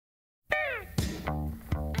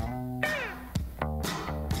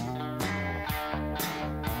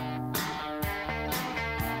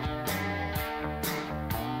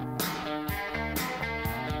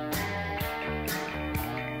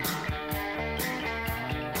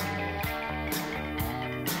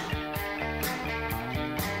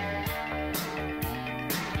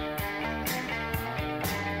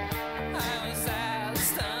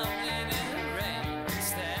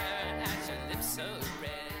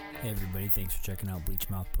Hey everybody, thanks for checking out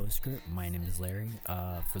Bleachmouth Postscript. My name is Larry.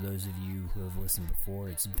 For those of you who have listened before,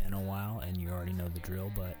 it's been a while and you already know the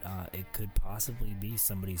drill, but it could possibly be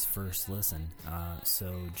somebody's first listen.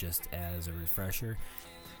 So just as a refresher,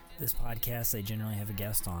 this podcast, I generally have a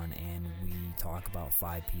guest on and we talk about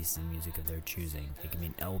 5 pieces of music of their choosing. It can be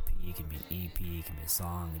an LP, it can be an EP, it can be a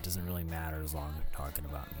song. It doesn't really matter as long as we're talking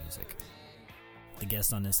about music. The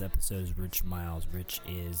guest on this episode is Rich Miles. Rich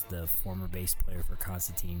is the former bass player for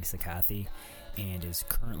Constatine Sakathi and is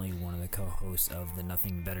currently one of the co-hosts of the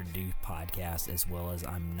Nothing Better to Do podcast, as well as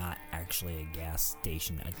I'm Not Actually a Gas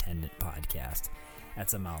Station Attendant podcast.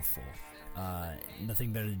 That's a mouthful.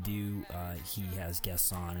 Nothing Better to Do, he has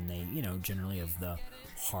guests on, and they, generally of the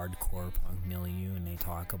hardcore punk milieu, and they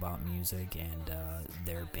talk about music and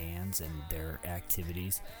their bands and their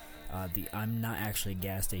activities. The I'm Not Actually a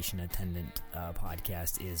Gas Station Attendant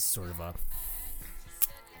podcast is sort of a,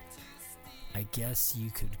 I guess you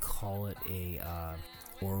could call it a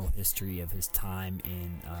oral history of his time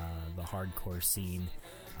in the hardcore scene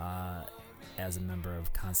as a member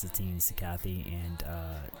of Constatine Sakathi and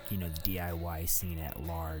the DIY scene at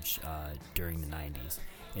large during the 90s.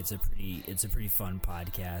 It's a pretty fun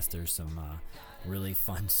podcast. There's some really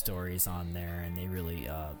fun stories on there, and they really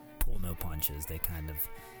pull no punches. They kind of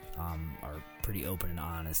are pretty open and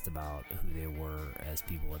honest about who they were as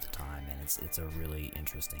people at the time, and it's a really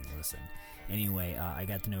interesting listen. Anyway, I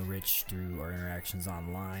got to know Rich through our interactions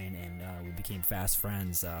online, and we became fast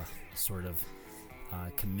friends, sort of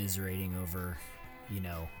commiserating over,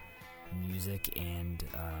 music, and,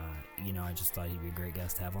 I just thought he'd be a great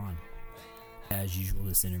guest to have on. As usual,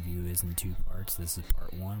 this interview is in 2 parts. This is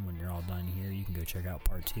part 1. When you're all done here, you can go check out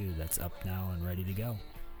part 2. That's up now and ready to go.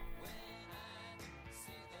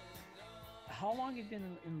 How long have you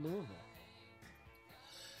been in Louisville?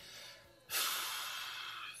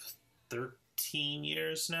 13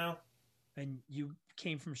 years now. And you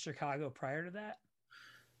came from Chicago prior to that?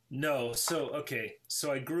 No. So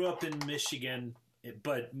I grew up in Michigan,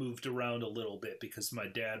 but moved around a little bit because my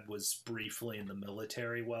dad was briefly in the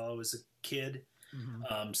military while I was a kid.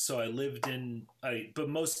 Mm-hmm. So I lived but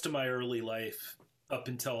most of my early life up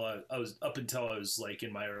until I was like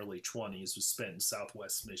in my early 20s was spent in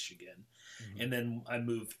Southwest Michigan. Mm-hmm. And then I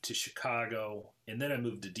moved to Chicago, and then I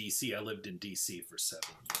moved to DC. I lived in DC for 7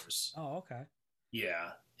 years. Oh, okay.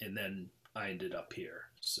 Yeah. And then I ended up here.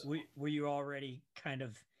 So were you already kind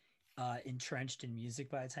of entrenched in music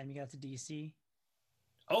by the time you got to DC?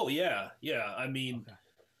 Oh yeah. Yeah. I mean, okay.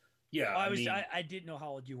 Yeah, I didn't know how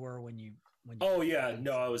old you were when you oh yeah.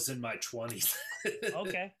 No, I was in my 20s.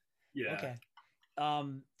 Okay. Yeah. Okay.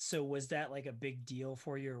 So was that like a big deal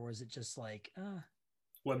for you, or was it just like,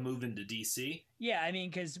 what, moving to DC? Yeah, I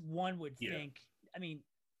mean, because one would think, I mean,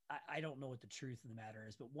 I don't know what the truth of the matter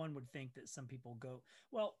is, but one would think that some people go,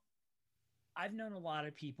 well, I've known a lot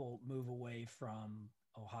of people move away from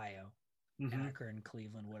Ohio, mm-hmm. Akron,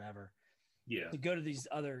 Cleveland, whatever, to go to these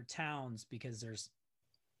other towns because there's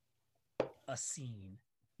a scene.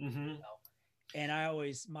 Mm-hmm. And I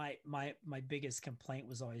always, my biggest complaint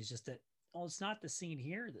was always just that, well, it's not the scene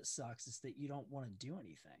here that sucks. It's that you don't want to do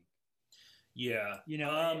anything. Yeah.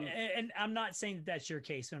 And I'm not saying that that's your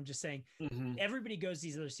case, but I'm just saying mm-hmm. everybody goes to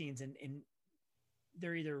these other scenes and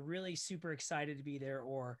they're either really super excited to be there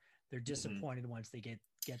or they're disappointed mm-hmm. once they get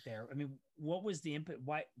there. I mean, what was the input?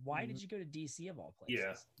 Why mm-hmm. did you go to DC of all places?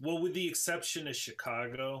 Yeah. Well, with the exception of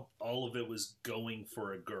Chicago, all of it was going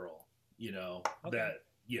for a girl, okay.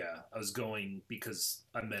 I was going because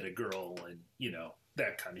I met a girl and,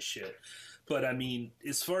 that kind of shit. But I mean,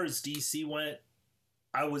 as far as DC went,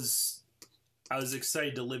 I was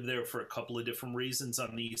excited to live there for a couple of different reasons.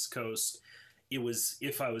 On the East Coast, it was,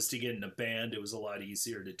 if I was to get in a band, it was a lot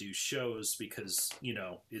easier to do shows because,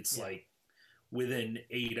 it's like within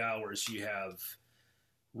 8 hours you have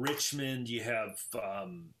Richmond, you have,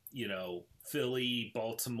 Philly,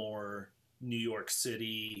 Baltimore, New York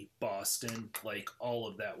City, Boston, like all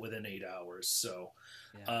of that within 8 hours. So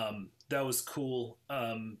that was cool.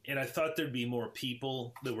 And I thought there'd be more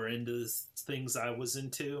people that were into things I was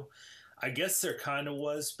into. I guess there kind of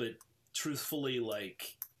was, but truthfully,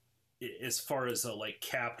 like as far as a like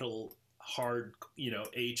capital hard,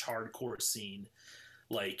 age hardcore scene,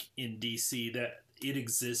 like in DC, that it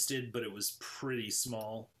existed, but it was pretty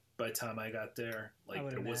small by the time I got there. Like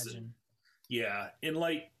there wasn't. Yeah. And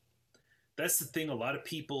like, that's the thing. A lot of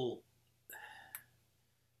people,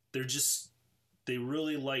 they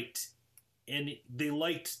really liked, and they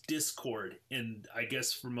liked Discord. And I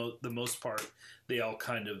guess for the most part, they all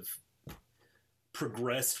kind of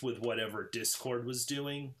progressed with whatever Discord was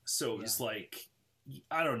doing. So it was like,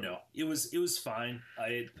 I don't know. It was fine.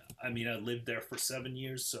 I mean, I lived there for 7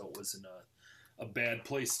 years, so it wasn't a bad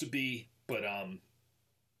place to be. But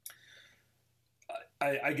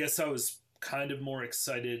I guess I was kind of more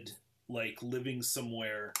excited, like living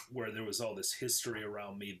somewhere where there was all this history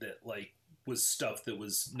around me that like was stuff that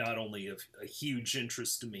was not only of a huge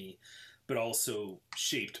interest to me, but also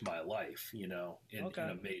shaped my life, you know, in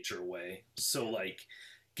a major way. So like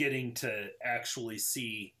getting to actually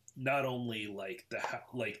see not only like the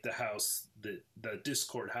house, the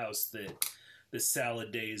Discord house that the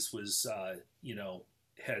Salad Days was, you know,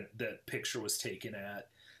 had that picture was taken at,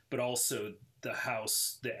 but also the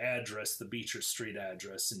house, the address, the Beecher Street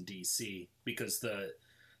address in DC, because the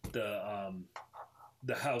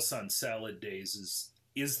house on Salad Days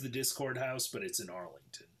is the Discord house, but it's in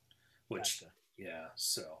Arlington, which gotcha. Yeah.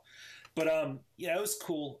 So, but yeah, it was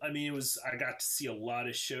cool. I mean, I got to see a lot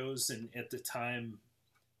of shows, and at the time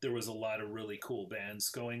there was a lot of really cool bands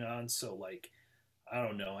going on. So like, I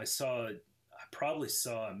don't know. I probably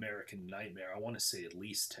saw American Nightmare. I want to say at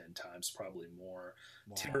least 10 times, probably more.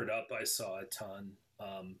 Wow. Tear It Up, I saw a ton.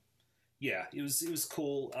 Yeah, it was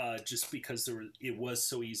cool. Just because it was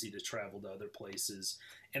so easy to travel to other places,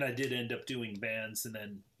 and I did end up doing bands, and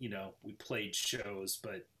then you know we played shows,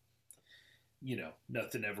 but you know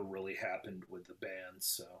nothing ever really happened with the band,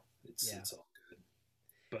 so it's all good.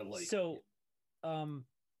 But like so,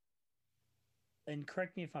 and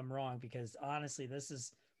correct me if I'm wrong, because honestly, this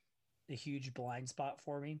is a huge blind spot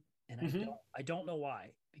for me, and I don't know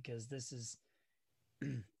why, because this is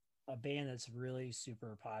a band that's really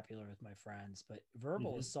super popular with my friends, but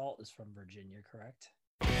Verbal Assault is from Virginia, correct?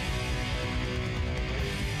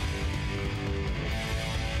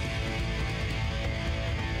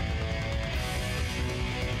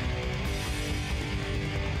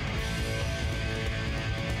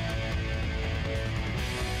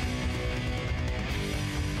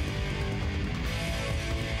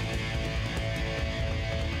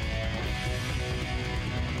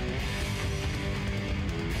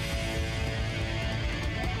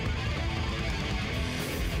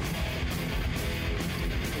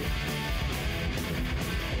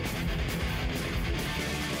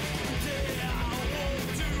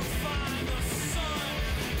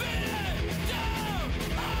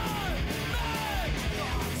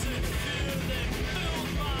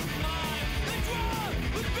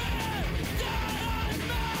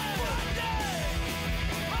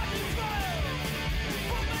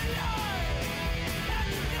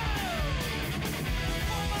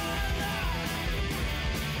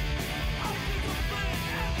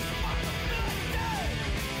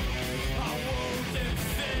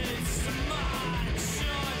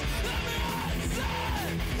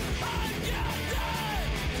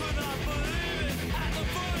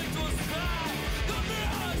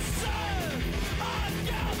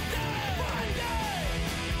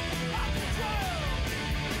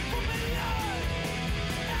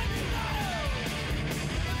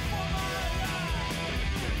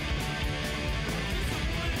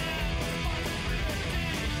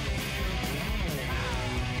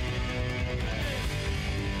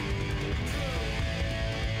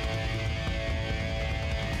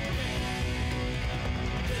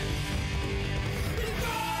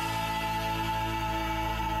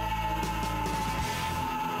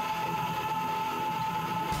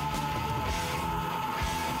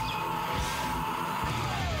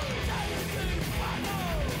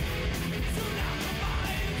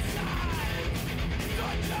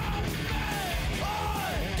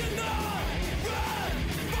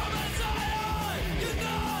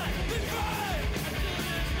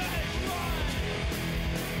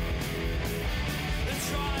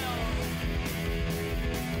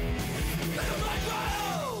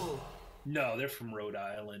 No, they're from Rhode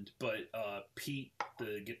Island, but Pete,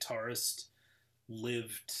 the guitarist,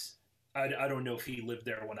 lived... I don't know if he lived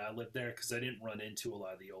there when I lived there, because I didn't run into a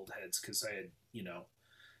lot of the old heads, because I had, you know,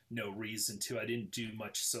 no reason to. I didn't do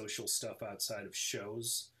much social stuff outside of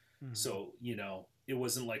shows. So, you know, it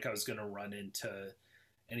wasn't like I was going to run into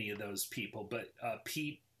any of those people. But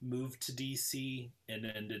Pete moved to D.C. and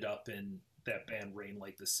ended up in that band Rain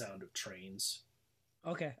Like the Sound of Trains.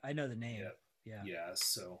 Okay, I know the name. Yeah. Yeah,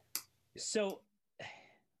 so... Yeah. So,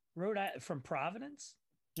 Rhode Island, from Providence?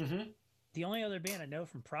 The only other band I know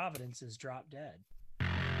from Providence is Dropdead.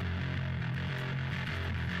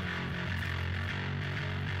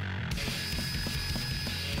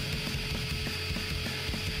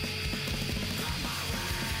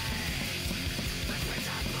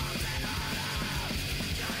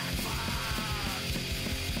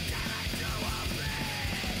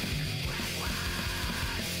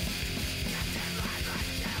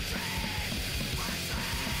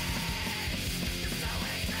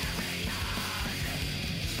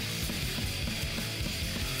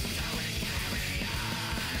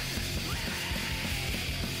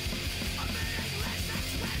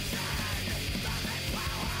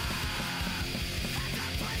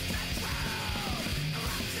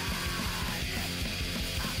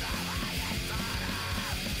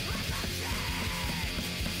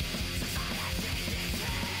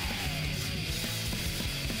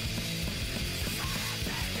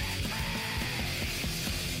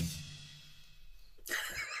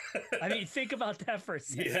 I mean, think about that for a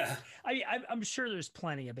second. Yeah. I mean, I'm sure there's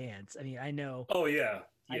plenty of bands. I mean, I know. Oh yeah.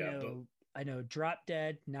 I know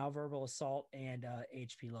Dropdead, Now Verbal Assault, and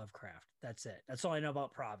HP Lovecraft. That's it. That's all I know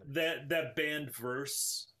about Providence. That band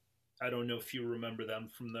Verse, I don't know if you remember them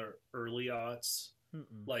from the early aughts.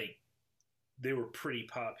 Mm-mm. Like, they were pretty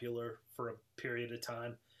popular for a period of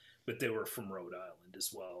time, but they were from Rhode Island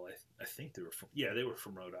as well. I think they were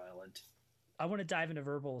from Rhode Island. I want to dive into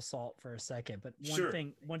Verbal Assault for a second, but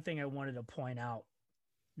one thing I wanted to point out,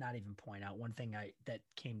 not even point out, one thing that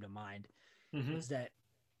came to mind was that,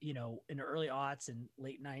 you know, in the early aughts and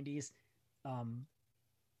late 90s,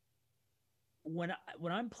 when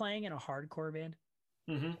I'm playing in a hardcore band,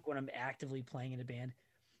 when I'm actively playing in a band,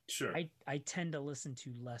 sure, I tend to listen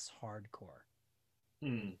to less hardcore.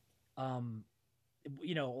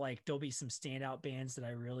 You know, like there'll be some standout bands that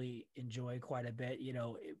I really enjoy quite a bit, you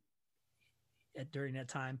know, during that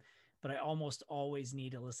time, but I almost always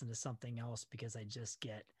need to listen to something else because I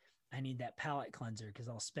need that palate cleanser, because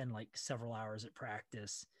I'll spend like several hours at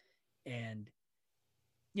practice and,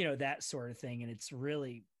 you know, that sort of thing. And it's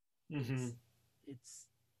really, it's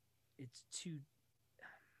too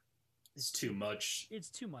much. It's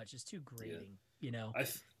too much. It's too grating, you know,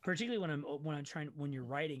 particularly when you're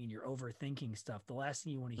writing and you're overthinking stuff. The last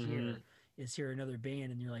thing you want to hear is hear another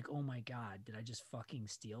band and you're like, oh my God, did I just fucking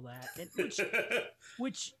steal that? And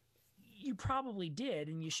which you probably did.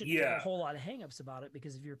 And you shouldn't have a whole lot of hangups about it,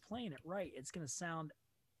 because if you're playing it right, it's going to sound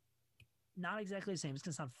not exactly the same. It's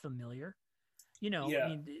going to sound familiar, you know. I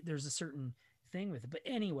mean, there's a certain thing with it, but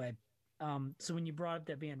anyway, so when you brought up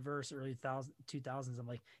that band Verse early 2000s, I'm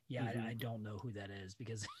like, I don't know who that is,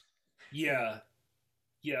 because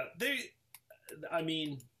I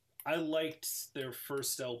mean, I liked their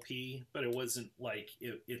first LP, but it wasn't like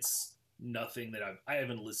it's nothing that I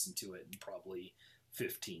haven't listened to it in probably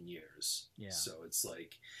 15 years. So it's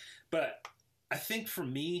like, but I think for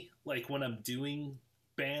me, like when I'm doing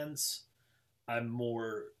bands, I'm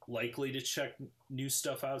more likely to check new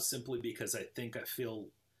stuff out, simply because I feel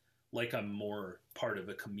like I'm more part of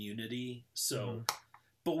a community. So,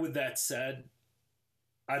 but with that said,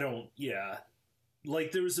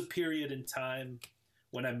 like there was a period in time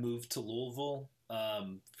when I moved to Louisville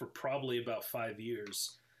for probably about 5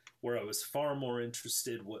 years, where I was far more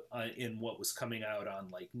interested in what was coming out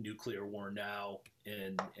on like Nuclear War Now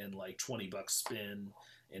and like $20 Spin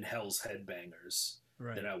and Hell's Headbangers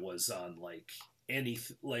than I was on like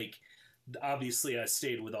obviously I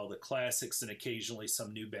stayed with all the classics, and occasionally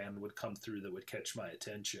some new band would come through that would catch my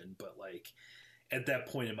attention. But like at that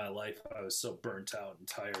point in my life, I was so burnt out and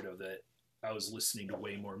tired of it. I was listening to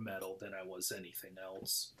way more metal than I was anything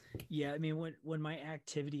else. Yeah. I mean, when my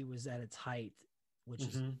activity was at its height, which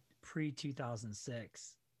is pre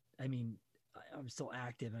 2006, I mean, I'm still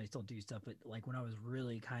active and I still do stuff, but like when I was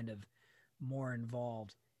really kind of more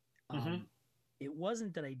involved, it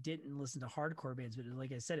wasn't that I didn't listen to hardcore bands, but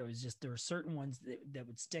like I said, it was just, there were certain ones that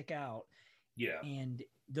would stick out. Yeah. And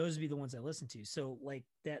those would be the ones I listened to. So like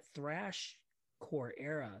that thrash core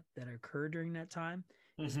era that occurred during that time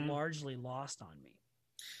is largely lost on me.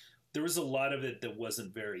 There was a lot of it that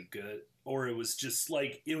wasn't very good, or it was just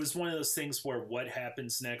like, it was one of those things where What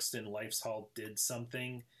Happens Next and Life's Halt did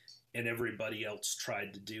something and everybody else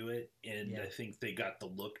tried to do it. And I think they got the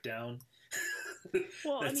look down.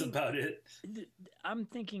 Well, that's about it. I'm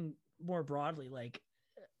thinking more broadly, like,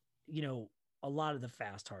 you know, a lot of the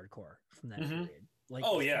fast hardcore from that period, like,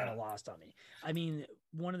 kind of lost on me. I mean,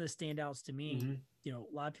 one of the standouts to me, you know,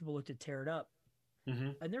 a lot of people looked at Tear It Up,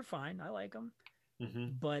 and they're fine. I like them,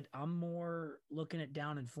 but I'm more looking at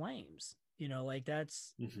Down in Flames. You know, like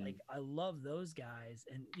that's like, I love those guys,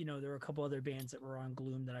 and you know, there were a couple other bands that were on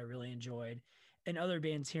Gloom that I really enjoyed, and other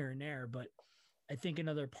bands here and there. But I think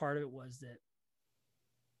another part of it was that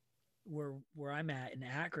where I'm at in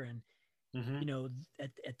Akron, you know,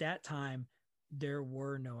 at that time, there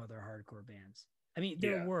were no other hardcore bands. I mean,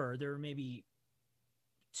 there were maybe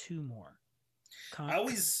two more.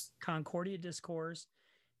 Concordia Discourse,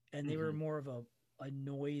 and they were more of a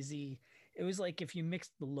noisy. It was like if you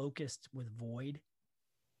mixed the Locust with Void.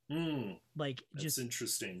 Like, that's just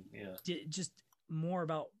interesting. Yeah. Just more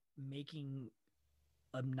about making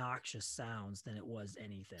obnoxious sounds than it was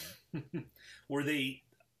anything. Were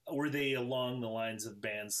they along the lines of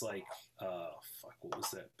bands like what was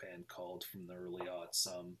that band called from the early aughts?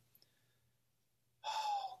 Oh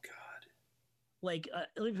God. Like,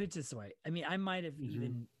 let me put it this way. I mean, I might have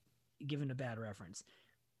even given a bad reference.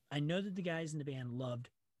 I know that the guys in the band loved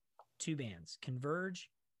two bands, Converge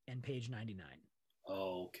and Page 99.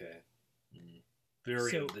 Oh, okay.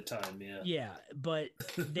 Very of the time, yeah. Yeah, but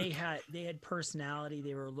they had personality.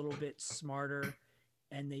 They were a little bit smarter.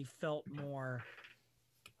 and they felt more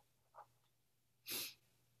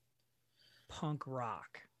punk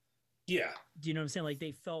rock. Yeah. Do you know what I'm saying? Like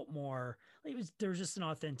they felt more like there was just an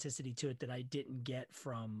authenticity to it that I didn't get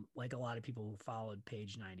from like a lot of people who followed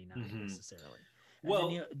Page 99 necessarily. And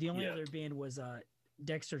well, the only other band was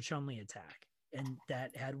Dexter Chumley Attack, and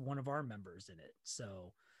that had one of our members in it.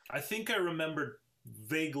 So I think I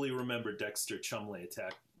vaguely remember Dexter Chumley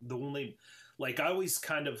Attack. The only, like, I always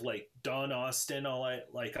kind of like Don Austin. I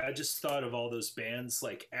just thought of all those bands.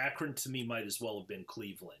 Like Akron to me might as well have been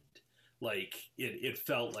Cleveland. Like it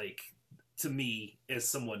felt like, to me, as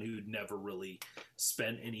someone who'd never really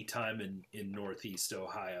spent any time in Northeast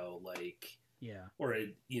Ohio, like, yeah, or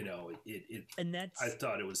it, and that's, I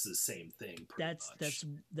thought it was the same thing. That's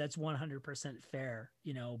 100% fair,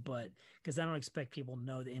 but because I don't expect people to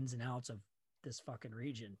know the ins and outs of this fucking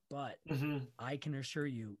region, but I can assure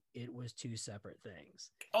you it was two separate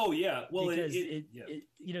things. Oh yeah. Well, because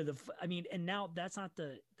and now that's not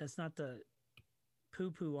the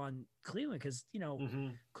poo-poo on Cleveland, because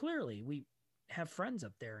clearly we have friends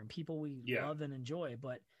up there and people we love and enjoy,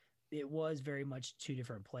 but it was very much two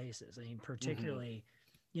different places. I mean, particularly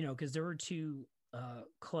because there were two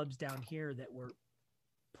clubs down here that were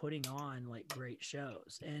putting on like great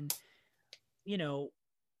shows, and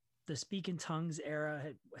the Speak in Tongues era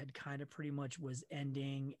had kind of pretty much was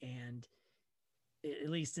ending, and at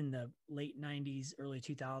least in the late 90s, early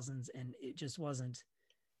 2000s, and it just wasn't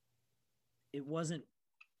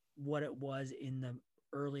what it was in the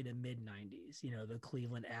early to mid 90s, the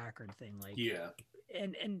Cleveland Akron thing, like,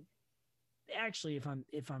 and actually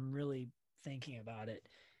if I'm really thinking about it,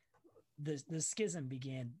 the schism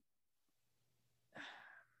began,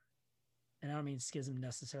 and I don't mean schism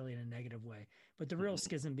necessarily in a negative way, but the real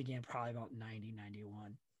schism began probably about 90,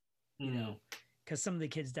 91, because some of the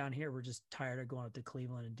kids down here were just tired of going up to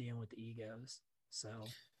Cleveland and dealing with the egos. So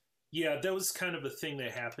yeah, that was kind of a thing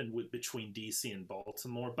that happened between DC and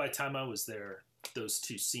Baltimore. By the time I was there, those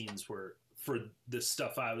two scenes were, for the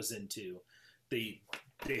stuff I was into, they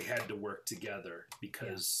had to work together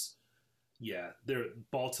because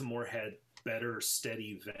Baltimore had better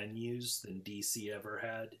steady venues than DC ever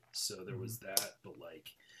had. So there was that, but like,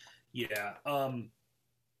 what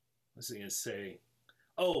was I going to say?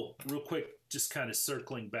 Oh, real quick, just kind of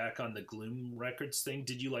circling back on the Gloom Records thing.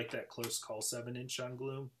 Did you like that Close Call 7-inch on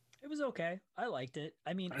Gloom? It was okay. I liked it.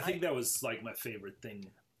 I mean, I think that was like my favorite thing.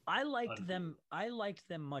 I liked them. I liked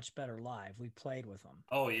them much better live. We played with them.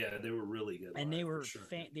 Oh yeah, they were really good, and they were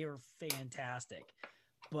they were fantastic.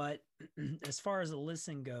 But as far as the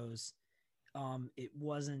listen goes, it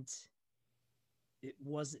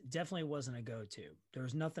definitely wasn't a go-to. There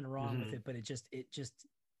was nothing wrong with it, but it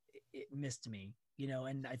missed me,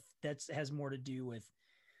 and that has more to do with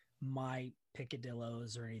my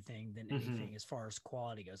picadillos or anything than anything as far as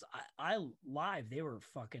quality goes. I live, they were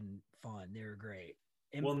fucking fun. They were great.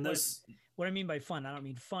 And what I mean by fun, I don't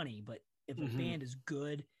mean funny, but if a band is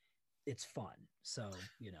good, it's fun. So,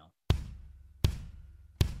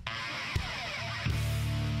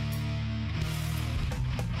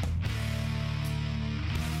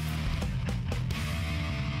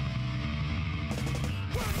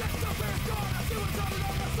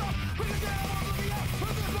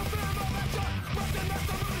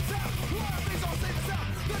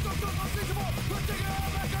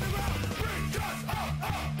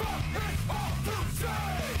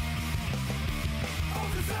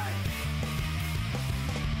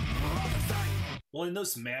 Well, and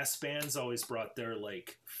those mass bands always brought their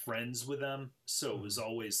like friends with them, so it was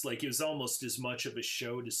always like, it was almost as much of a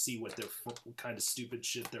show to see what their kind of stupid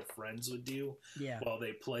shit their friends would do while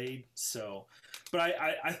they played. So, but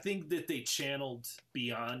I think that they channeled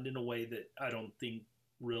Beyond in a way that I don't think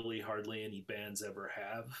really hardly any bands ever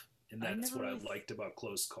have, and that's what I liked about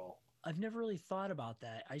Close Call. I've never really thought about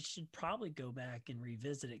that. I should probably go back and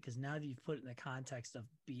revisit it, because now that you've put it in the context of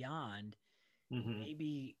Beyond,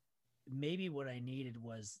 maybe what I needed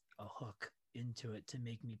was a hook into it to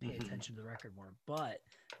make me pay attention to the record more. But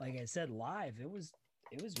like I said, live, it was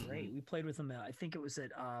great. We played with them. I think it was at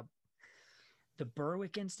the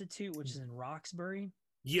Berwick Institute, which is in Roxbury.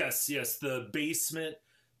 Yes, the basement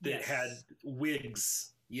that had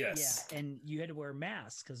wigs. Yes. Yeah, and you had to wear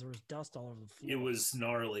masks because there was dust all over the floor. It was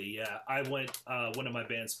gnarly, yeah. I went, one of my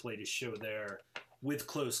bands played a show there with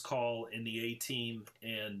Close Call in the A-Team,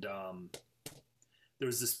 and there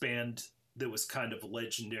was this band that was kind of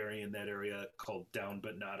legendary in that area called Down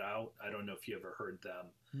But Not Out. I don't know if you ever heard them.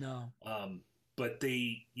 No. But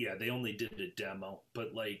they only did a demo,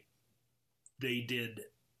 but like they did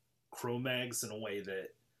Cro-Mags in a way that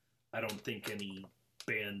I don't think any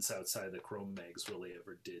bands outside of the Cro-Mags really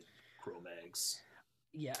ever did Cro-Mags.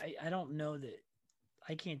 Yeah, I don't know that.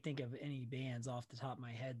 I can't think of any bands off the top of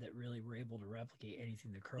my head that really were able to replicate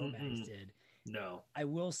anything the Cro-Mags did. No. I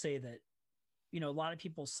will say that, a lot of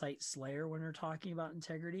people cite Slayer when they're talking about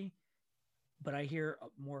integrity, but I hear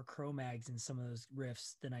more Cro-Mags in some of those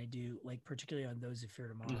riffs than I do, like particularly on Those Who Fear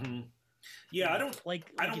Tomorrow. Mm-hmm. Yeah, I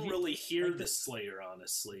don't really hear the Slayer,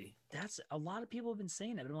 honestly. That's a lot of people have been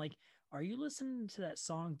saying that, but I'm like, are you listening to that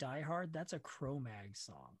song Die Hard? That's a Cro-Mag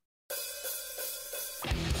song.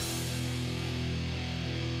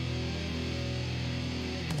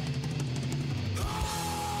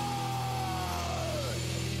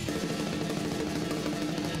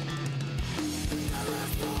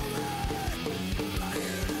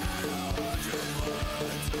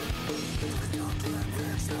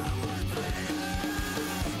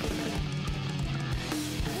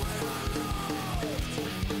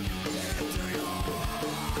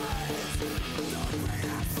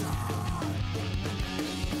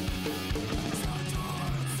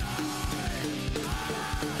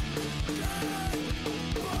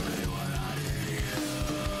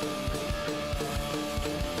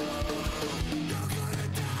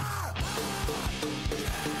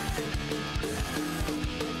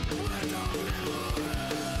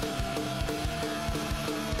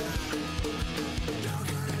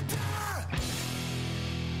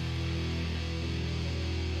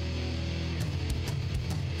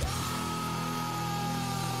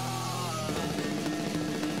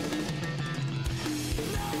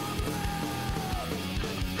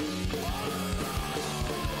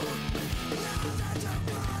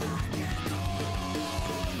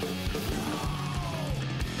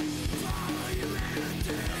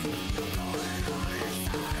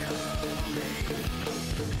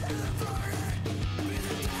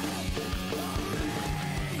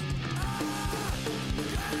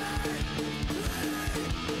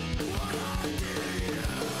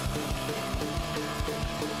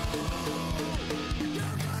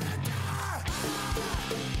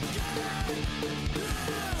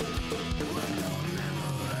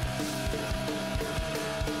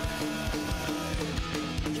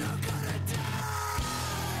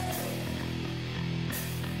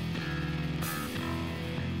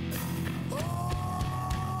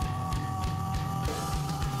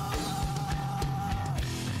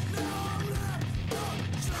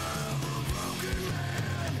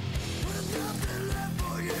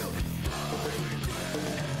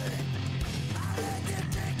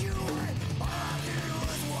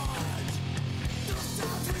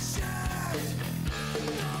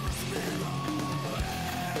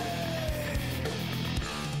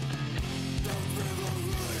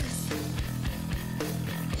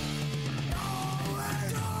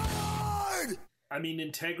 I mean,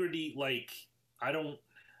 integrity, like,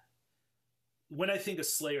 when I think of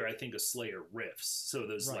Slayer, I think of Slayer riffs. So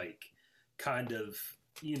there's like kind of,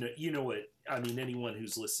 what, I mean, anyone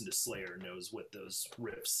who's listened to Slayer knows what those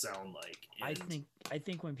riffs sound like. And, I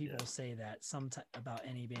think when people say that about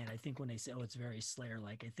any band, I think when they say, oh, it's very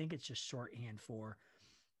Slayer-like, I think it's just shorthand for,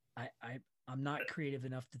 I'm not creative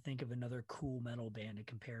enough to think of another cool metal band to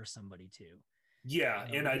compare somebody to. Yeah.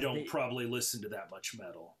 And I don't probably listen to that much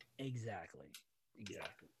metal. Exactly. Yeah.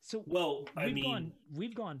 So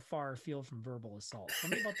we've gone far afield from Verbal Assault.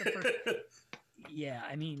 Tell me about the first. Yeah,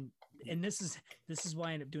 I mean, and this is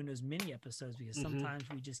why I end up doing those mini episodes, because sometimes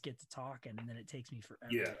we just get to talking and then it takes me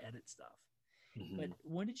forever to edit stuff. But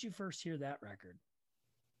when did you first hear that record?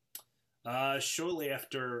 Shortly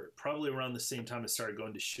after, probably around the same time I started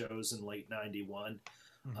going to shows in late '91.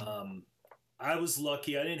 I was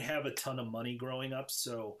lucky. I didn't have a ton of money growing up,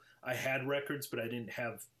 so I had records, but I didn't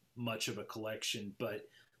have much of a collection. But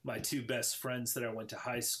my two best friends that I went to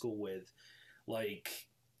high school with, like,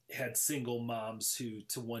 had single moms who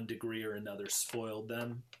to one degree or another spoiled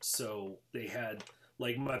them. So they had,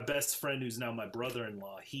 like, my best friend who's now my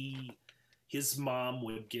brother-in-law, his mom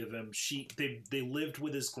would give him, they lived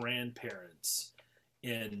with his grandparents,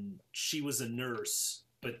 and she was a nurse,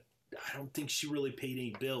 but I don't think she really paid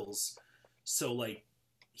any bills. So, like,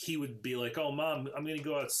 he would be like, oh, Mom, I'm going to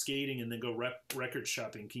go out skating and then go record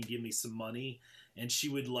shopping. Can you give me some money? And she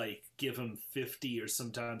would, like, give him $50 or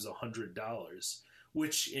sometimes $100,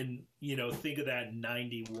 which think of that in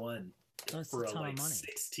 91 for a, like,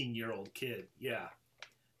 16-year-old kid. Yeah.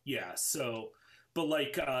 Yeah. So, but,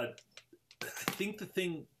 like, I think the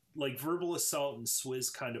thing, like, Verbal Assault and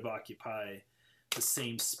Swizz kind of occupy the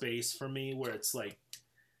same space for me, where it's like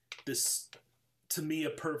this, to me, a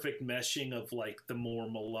perfect meshing of, like, the more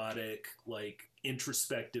melodic, like,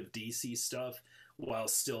 introspective DC stuff while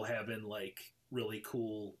still having, like, really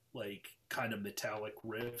cool, like, kind of metallic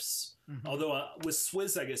riffs. Mhm. Although with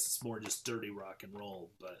Swizz, I guess it's more just dirty rock and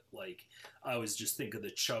roll. But like, I always just think of the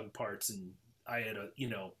chug parts, and I had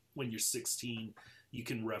when you're 16, you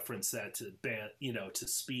can reference that to band, to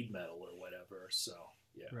speed metal or whatever. So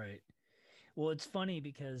yeah, Right. Well, it's funny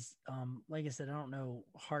because, like I said, I don't know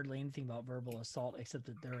hardly anything about Verbal Assault except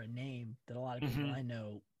that they're a name that a lot of people Mhm. I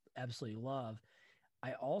know absolutely love.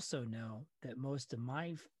 I also know that most of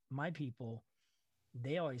my people,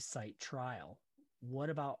 they always cite Trial. What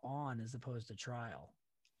about On as opposed to Trial?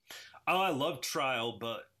 oh, I love Trial,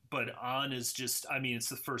 but On is just, I mean, it's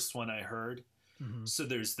the first one I heard, Mm-hmm. so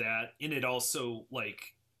there's that, and it also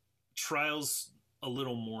like Trial's a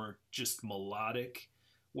little more just melodic,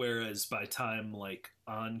 whereas by time like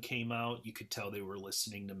On came out, you could tell they were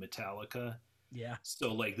listening to Metallica. Yeah.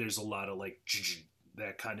 So like, there's a lot of like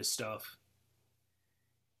that kind of stuff.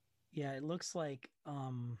 Yeah, it looks like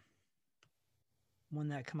when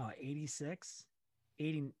that come out, 86,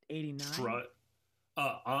 80, 89?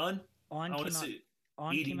 On On I want to came out. say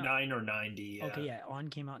On came out. 89 or 90. Yeah. Okay, yeah, On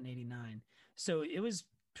came out in 89. So it was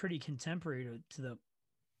pretty contemporary to the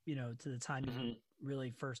to the time you Mhm.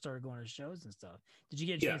 really first started going to shows and stuff. Did you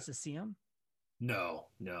get a Yeah. chance to see them? No.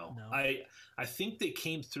 No. I think they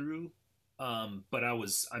came through, but I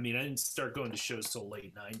didn't start going to shows till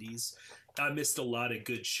late 90s. I missed a lot of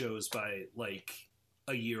good shows by like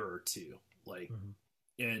a year or two, like, Mhm.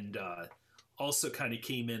 and also kind of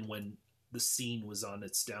came in when the scene was on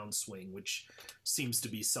its downswing, which seems to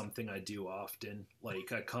be something I do often.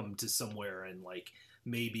 Like, I come to somewhere and like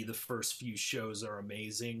maybe the first few shows are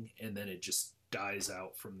amazing, and then it just dies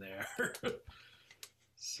out from there.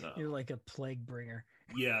 So You're like a plague bringer.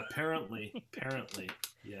 yeah, apparently,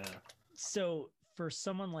 yeah. So for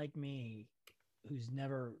someone like me who's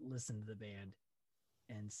never listened to the band,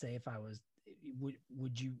 and say if I was,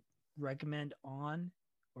 would you recommend On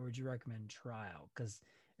or would you recommend Trial? Because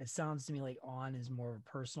it sounds to me like On is more of a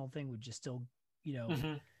personal thing. Would you still,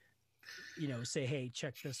 Mhm. Say, hey,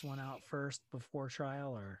 check this one out first before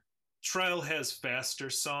Trial? Or Trial has faster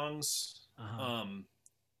songs. Uh-huh.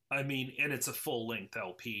 I mean, and it's a full length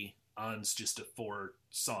LP. On's just a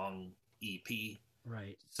 4-song EP.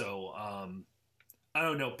 Right. So I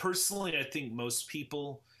don't know. Personally, I think most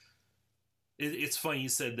people. It's funny you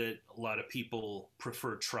said that a lot of people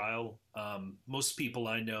prefer Trial. Most people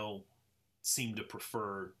I know seem to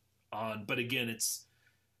prefer On, but again,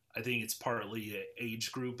 I think it's partly an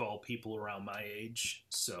age group. All people around my age.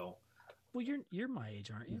 So. Well, you're my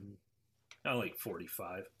age, aren't you? I'm like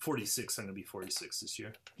 45, 46. I'm gonna be 46 this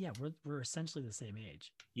year. Yeah, we're essentially the same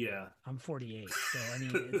age. Yeah, I'm 48. So I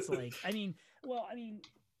mean, it's like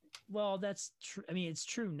well, that's true. I mean, it's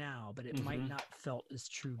true now, but it might not felt as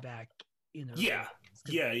true back in the yeah,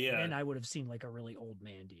 yeah. And I would have seemed like a really old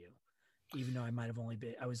man to you, even though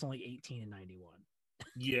I was only 18 in 91.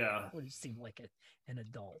 Yeah, I would have seemed like an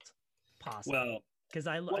adult, possibly. Well, because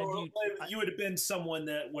you would have been someone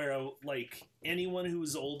where like anyone who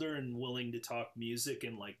was older and willing to talk music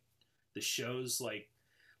and like the shows,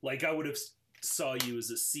 like I would have saw you as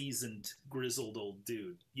a seasoned, grizzled old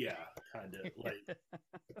dude. Yeah, kind of like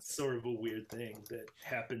it's sort of a weird thing that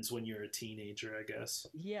happens when you're a teenager, I guess.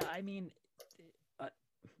 Yeah, I mean,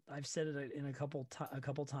 I've said it in a couple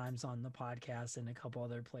times on the podcast and a couple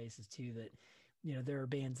other places too, that there are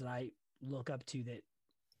bands that I look up to that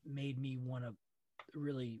made me want to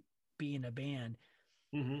really be in a band.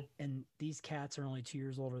 Mm-hmm. And these cats are only 2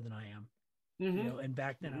 years older than I am. Mm-hmm. And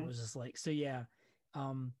back then I was just like, so yeah.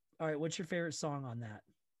 All right, what's your favorite song on that?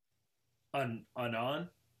 On Yeah.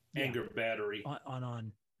 Anger Battery.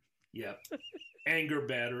 On. Yep. Anger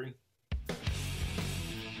Battery.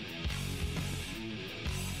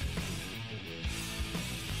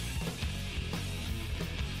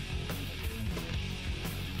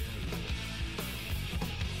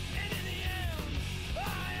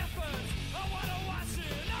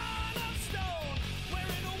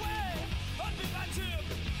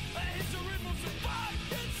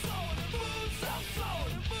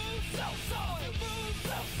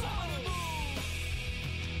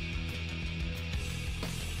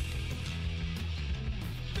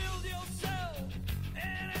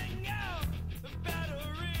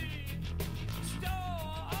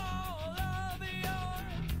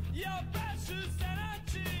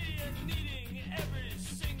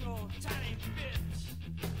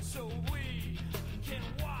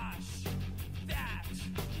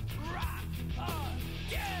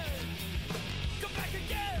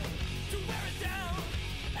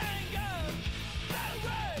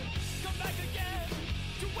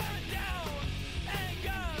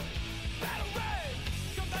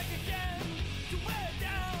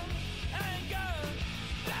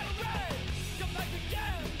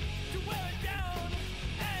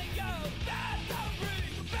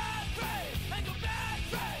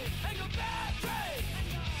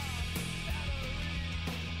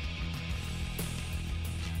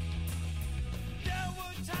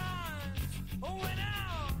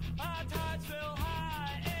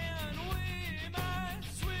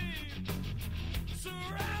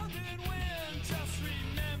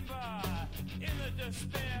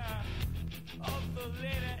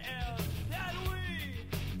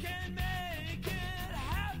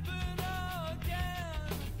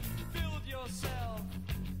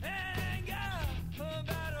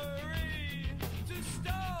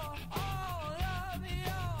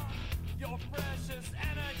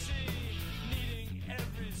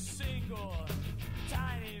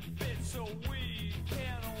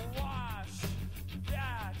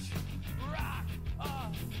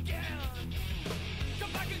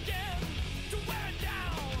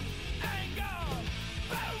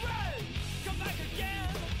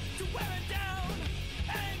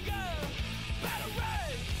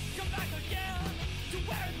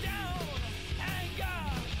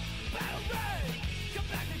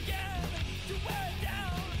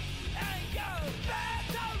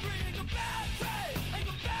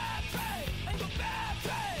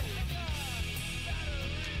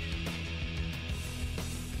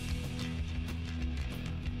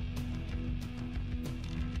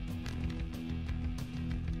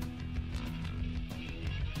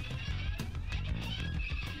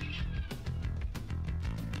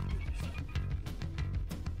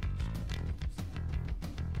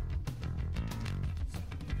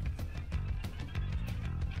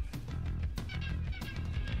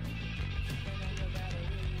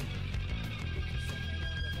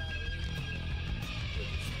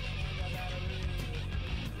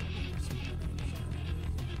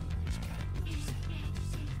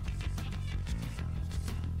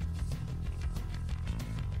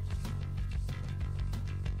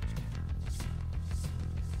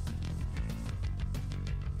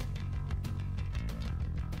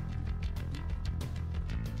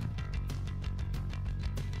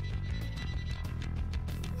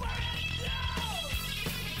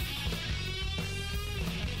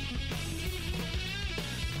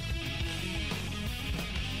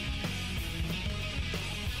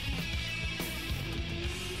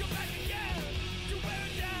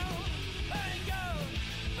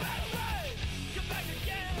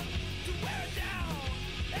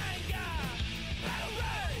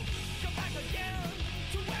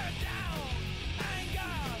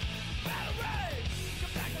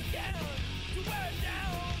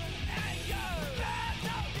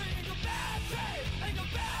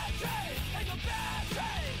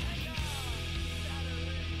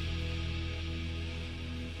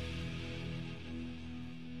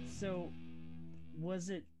 So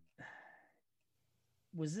was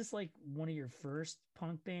this like one of your first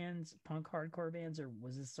punk hardcore bands, or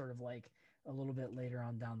was this sort of like a little bit later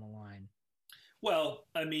on down the line? Well,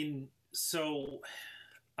 I mean, so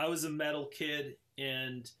I was a metal kid,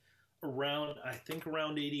 and I think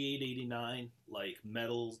around 88, 89, like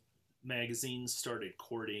metal magazines started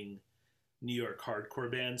courting New York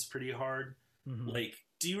hardcore bands pretty hard. Mm-hmm. Like,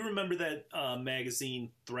 do you remember that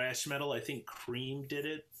magazine Thrash Metal? I think Cream did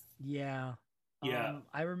it. Yeah.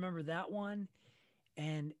 I remember that one.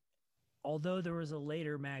 And although there was a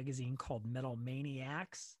later magazine called Metal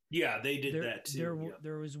Maniacs. Yeah, they did that too.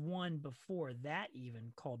 There was one before that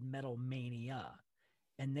even called Metal Mania.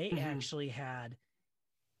 And they actually had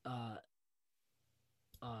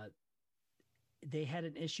they had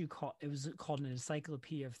an issue called an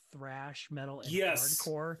Encyclopedia of Thrash Metal and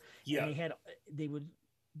Hardcore. Yeah. And they would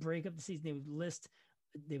break up the season, they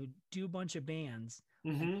would do a bunch of bands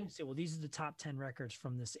and say, well, these are the top 10 records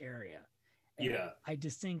from this area. And I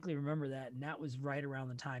distinctly remember that, and that was right around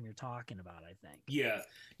the time you're talking about, I think. Yeah.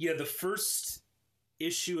 The first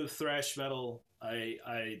issue of Thrash Metal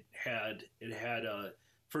I had,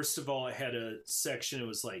 first of all, it had a section, it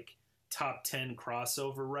was like top 10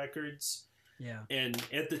 crossover records. Yeah. And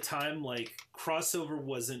at the time, like, crossover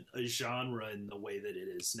wasn't a genre in the way that it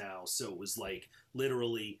is now. So it was like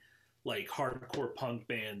literally like hardcore punk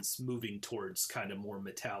bands moving towards kind of more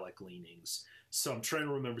metallic leanings. So I'm trying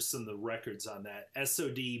to remember some of the records on that.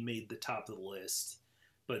 SOD made the top of the list,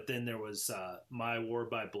 but then there was My War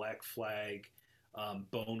by Black Flag,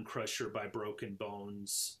 Bone Crusher by Broken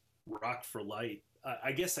Bones, Rock for Light.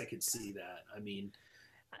 I guess I could see that. I mean,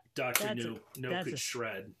 Dr. No could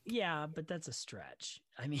shred. Yeah, but that's a stretch.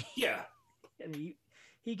 I mean, yeah. I mean,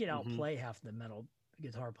 he could outplay half the metal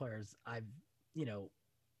guitar players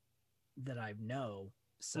that I know.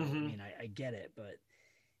 So I mean, I get it, but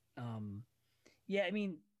yeah, I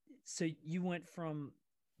mean, so you went from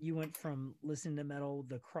listening to metal,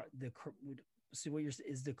 so what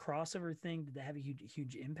is the crossover thing? Did that have a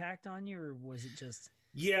huge impact on you, or was it just?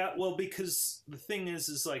 Yeah, well, because the thing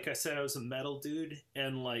is like I said, I was a metal dude,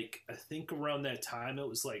 and like I think around that time, it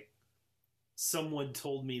was like someone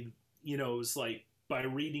told me, it was like by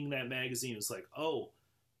reading that magazine, it was like, oh,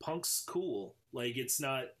 punk's cool. Like it's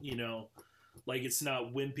not, like it's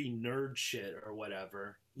not wimpy nerd shit or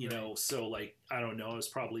whatever, right. So like, I don't know, I was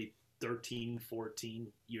probably 13,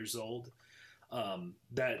 14 years old.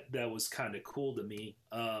 That was kind of cool to me.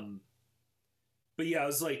 But yeah, I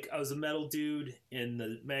was a metal dude, and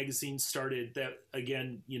the magazine started that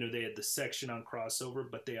again, they had the section on crossover,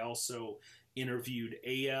 but they also interviewed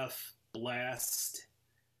AF, Blast,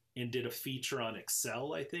 and did a feature on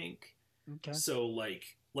Excel, I think. Okay. So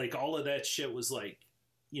like all of that shit was like,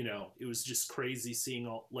 it was just crazy seeing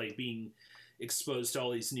all, like, being exposed to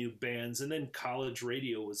all these new bands. And then college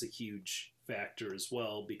radio was a huge factor as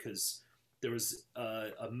well, because there was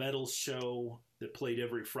a metal show that played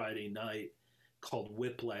every Friday night called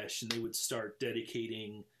Whiplash, and they would start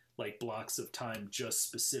dedicating like blocks of time just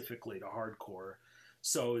specifically to hardcore.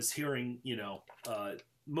 So I was hearing,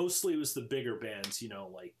 mostly it was the bigger bands,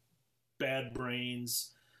 like Bad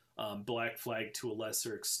Brains, Black Flag to a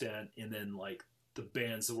lesser extent, and then like the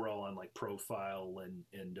bands that were all on like Profile and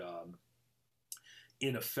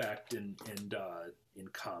In Effect and In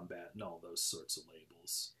Combat and all those sorts of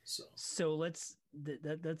labels. So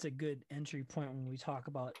that's a good entry point when we talk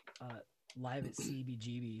about Live at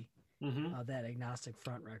CBGB, that Agnostic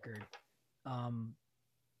Front record.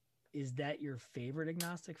 Is that your favorite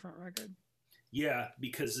Agnostic Front record? Yeah,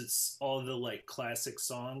 because it's all the like classic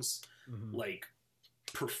songs, like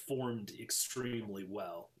performed extremely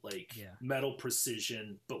well, like metal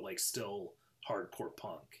precision, but like still hardcore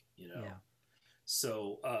punk, Yeah.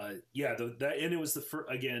 So that, and it was the first,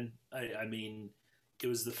 again, I mean, it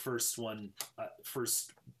was the first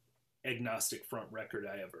first Agnostic Front record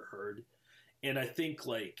I ever heard. And I think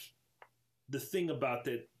like the thing about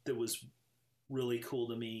that was really cool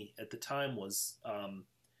to me at the time was,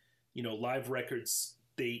 live records,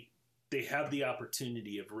 they have the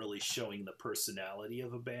opportunity of really showing the personality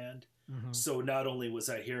of a band. So not only was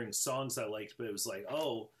I hearing songs I liked, but it was like,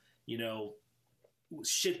 oh,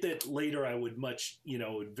 shit that later I would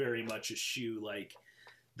very much eschew, like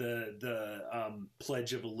the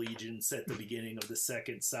Pledge of Allegiance at the beginning of the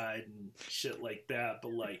second side and shit like that.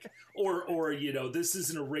 But like, or this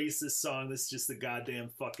isn't a racist song. This is just the goddamn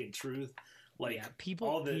fucking truth. Like, yeah,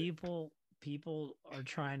 people are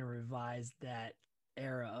trying to revise that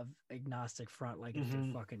era of Agnostic Front like it's their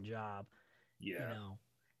fucking job. Yeah.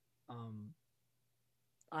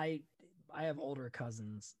 I have older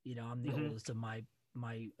cousins. I'm the oldest of my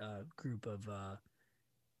group of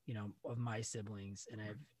of my siblings, and I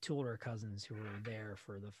have two older cousins who were there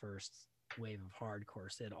for the first wave of hardcore.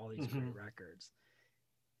 So they had all these great records.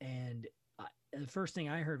 And the first thing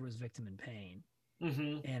I heard was Victim in Pain.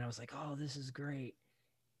 And I was like, oh, this is great.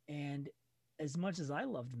 And as much as I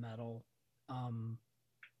loved metal,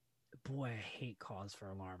 boy, I hate Cause for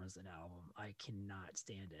Alarm as an album. I cannot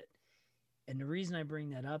stand it. And the reason I bring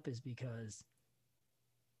that up is because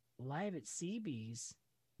live at CB's,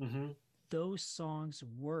 those songs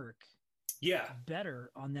work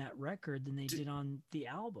better on that record than they did on the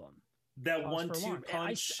album. That 1-2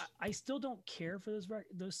 punch. I still don't care for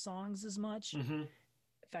those songs as much. In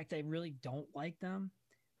fact, I really don't like them.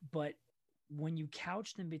 But when you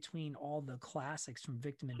couch them between all the classics from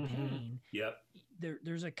Victim in Pain,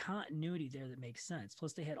 there's a continuity there that makes sense.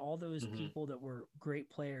 Plus, they had all those people that were great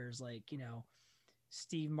players, like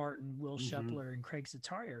Steve Martin, Will Shepler, and Craig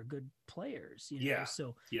Satari are good players.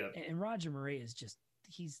 So and Roger Murray is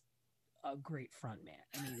he's a great front man.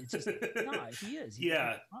 I mean, it's just he is. He's a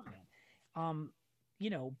great front man.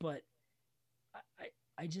 But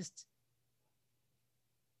I just.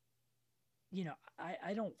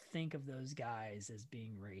 I don't think of those guys as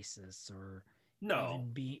being racists or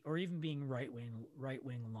even being right wing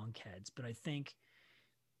lunkheads. But I think,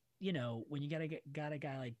 when you got a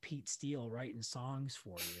guy like Pete Steele writing songs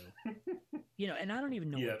for you, and I don't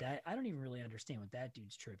even know I don't even really understand what that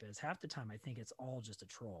dude's trip is. Half the time I think it's all just a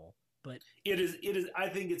troll. But it is. I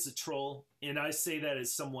think it's a troll, and I say that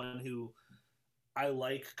as someone who I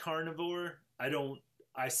like Carnivore.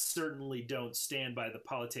 I certainly don't stand by the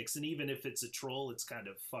politics, and even if it's a troll, it's kind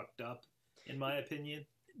of fucked up, in my opinion.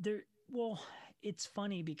 It's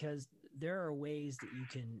funny because there are ways that you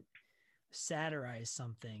can satirize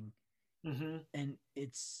something, and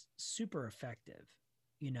it's super effective.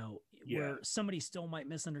 Where somebody still might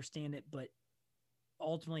misunderstand it, but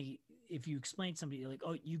ultimately, if you explain to somebody, like,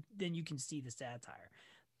 then you can see the satire.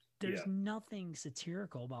 There's nothing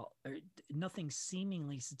satirical about, or nothing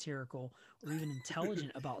seemingly satirical or even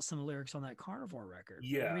intelligent about some lyrics on that Carnivore record.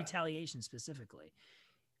 Retaliation specifically.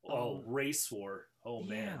 Race War. Oh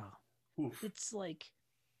man. Oof. It's like,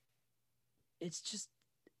 it's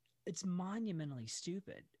monumentally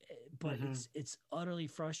stupid, but it's utterly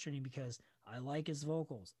frustrating because I like his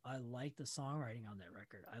vocals. I like the songwriting on that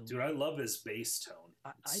record. I love his bass tone.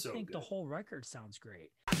 I think good. The whole record sounds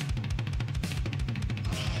great.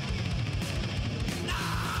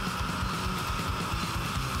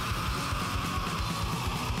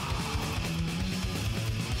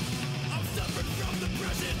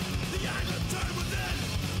 The anger turned within.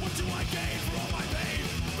 What do I gain for all my pain?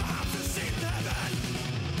 Perhaps a seat in heaven.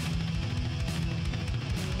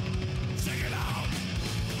 Sing it out.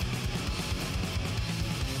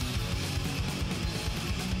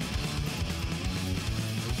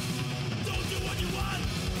 Don't do what you want.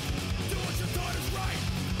 Do what you're taught is right.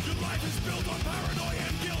 Your life is built on paranoia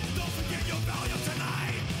and guilt.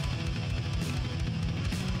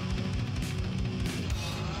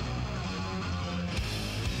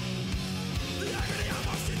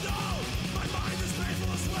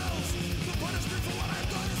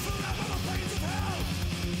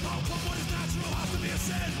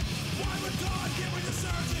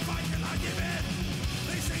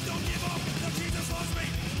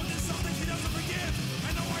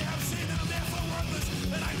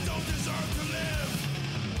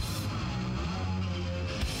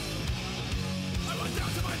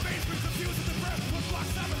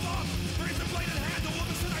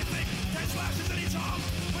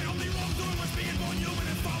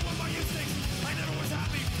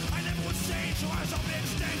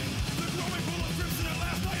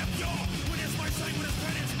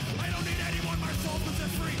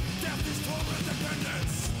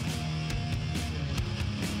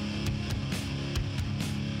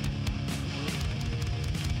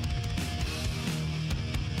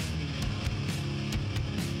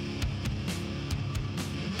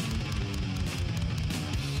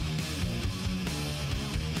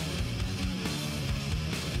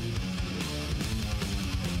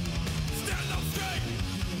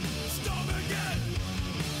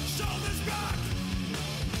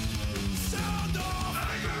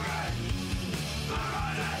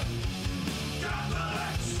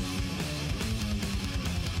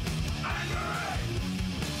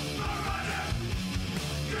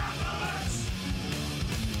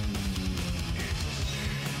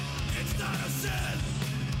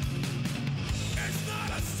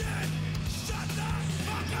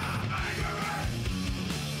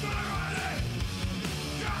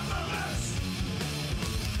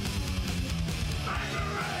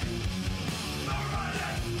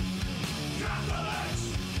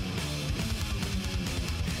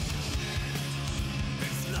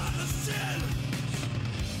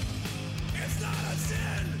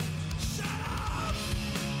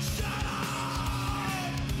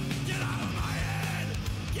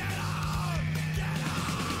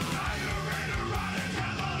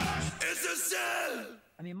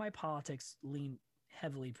 my politics lean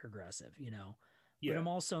heavily progressive, you know, Yeah. but I'm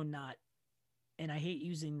also not, and I hate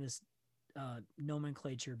using this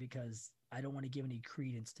nomenclature because I don't want to give any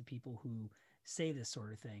credence to people who say this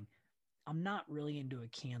sort of thing. I'm not really into a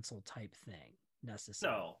cancel type thing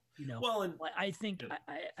necessarily. No. You know, well, and I think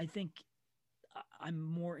I think I'm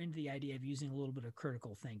more into the idea of using a little bit of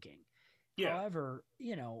critical thinking. yeah. However,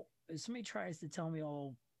 you know, if somebody tries to tell me,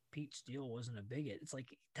 "Oh, Pete Steele wasn't a bigot," it's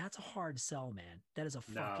like, that's a hard sell, man. That is a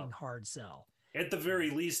fucking hard sell. At the very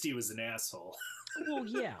least, he was an asshole. Well,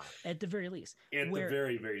 yeah, at the very least. At the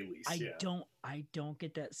very, very least, I don't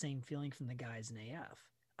get that same feeling from the guys in AF.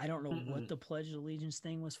 I don't know what the Pledge of Allegiance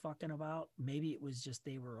thing was fucking about. Maybe it was just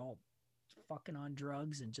they were all fucking on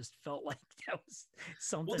drugs and just felt like that was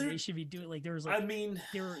something they should be doing. Like there was, like, I mean,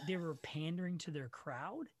 they were pandering to their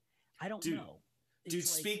crowd. I don't know. It's dude,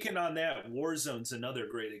 speaking on that, Warzone's another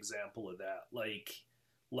great example of that. Like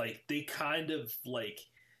they kind of like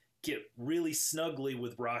get really snuggly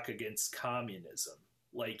with Rock Against Communism.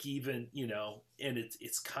 Like even, you know, and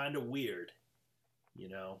it's kind of weird, you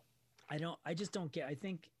know. I just don't get. I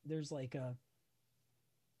think there's like a,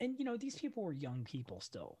 and you know, these people were young people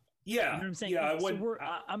still. Yeah, you know what I'm saying. Yeah,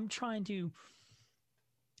 I'm trying to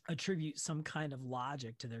attribute some kind of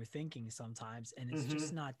logic to their thinking sometimes, and it's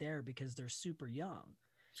just not there because they're super young.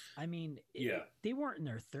 I mean, they weren't in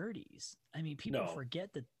their 30s. I mean, people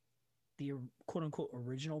forget that the quote unquote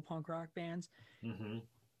original punk rock bands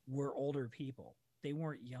were older people. They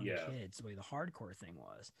weren't young kids the way the hardcore thing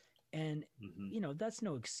was. And, you know, that's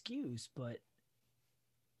no excuse, but,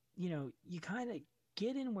 you know, you kind of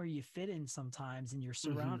get in where you fit in sometimes, and you're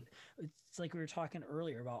surrounded. It's like we were talking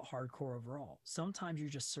earlier about hardcore overall. Sometimes you're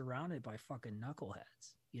just surrounded by fucking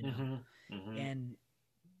knuckleheads, you know? And,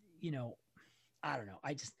 you know, I don't know.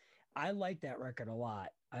 I like that record a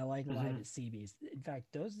lot. I like Live at CB's. In fact,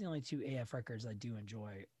 those are the only two AF records I do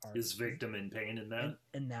enjoy. Is Victim in Pain in that?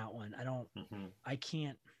 In that one.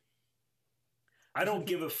 I don't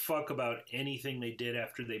give a fuck about anything they did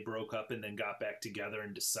after they broke up and then got back together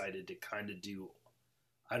and decided to kind of do,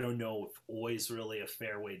 I don't know if always really a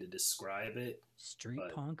fair way to describe it. Street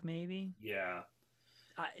punk, maybe? Yeah.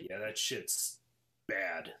 That shit's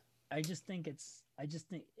bad. I just think,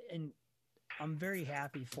 and I'm very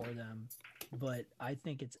happy for them, but I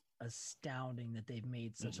think it's astounding that they've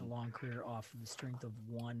made such a long career off of the strength of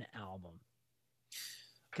one album.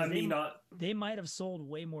 I mean, they might have sold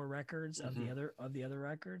way more records of the other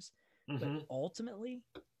records, but ultimately,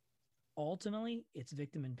 it's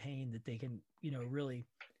Victim in Pain that they can, you know, really.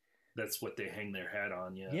 That's what they hang their hat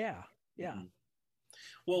on. Yeah. Yeah. Yeah.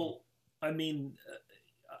 Well, I mean,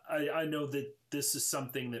 I know that this is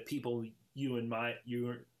something that people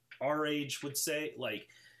our age would say. Like,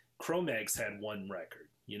 Cro-Mags had one record,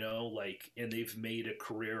 you know, like, and they've made a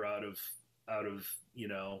career out of you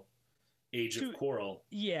know, Age of Quarrel.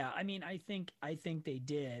 Yeah, I mean, I think they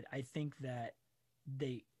did. I think that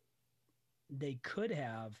they could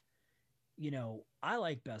have, you know. I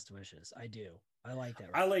like Best Wishes. I do. I like that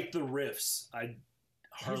record. I like the riffs.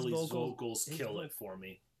 Harley's vocals kill it for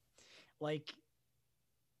me. Like,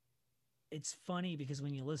 it's funny because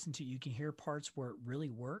when you listen to it, you can hear parts where it really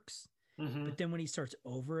works, but then when he starts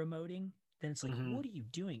over emoting, then it's like, what are you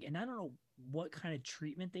doing? And I don't know what kind of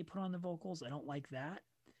treatment they put on the vocals. I don't like that.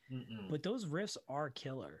 But those riffs are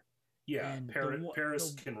killer. Yeah, and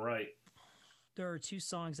Paris can write. There are two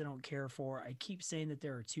songs I don't care for. I keep saying that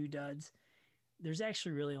there are two duds. There's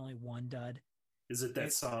actually really only one dud. Is it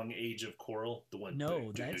that song Age of Quarrel? The one?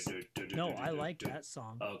 No, I like that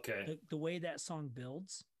song. Okay. The way that song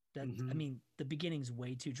builds, I mean, the beginning's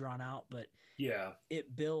way too drawn out, but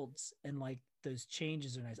it builds, and like those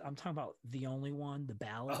changes are nice. I'm talking about The Only One, the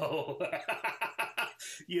ballad. Oh,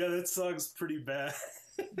 yeah, that song's pretty bad.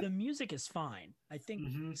 The music is fine. I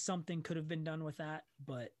think something could have been done with that,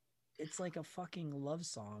 but it's like a fucking love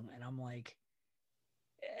song, and I'm like,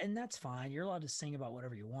 and that's fine. You're allowed to sing about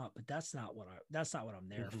whatever you want, but that's not what I'm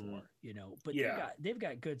there for, you know. But they've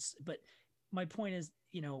got good. But my point is,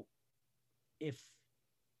 you know, if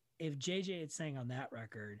JJ had sang on that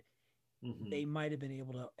record, they might have been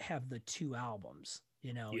able to have the two albums,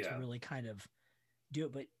 you know, to really kind of do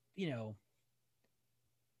it. But you know,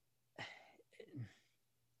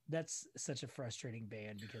 that's such a frustrating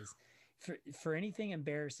band because for anything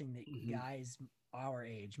embarrassing that guys our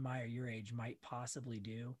age, my or your age, might possibly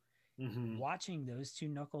do, watching those two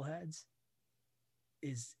knuckleheads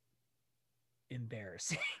is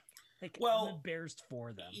embarrassing. Like, I'm embarrassed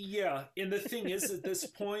for them. Yeah, and the thing is, at this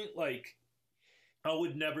point, like, I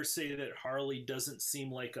would never say that Harley doesn't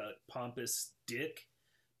seem like a pompous dick,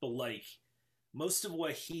 but like most of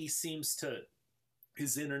what he seems to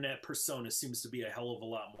his internet persona seems to be a hell of a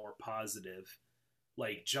lot more positive.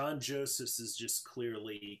 Like John Joseph is just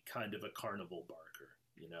clearly kind of a carnival barker,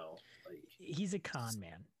 you know, like he's a con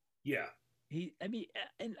man. Yeah. I mean,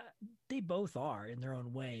 and they both are in their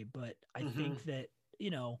own way, but I think that, you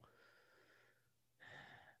know,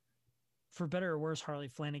 for better or worse, Harley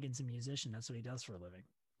Flanagan's a musician. That's what he does for a living,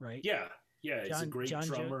 right? Yeah. Yeah. He's a great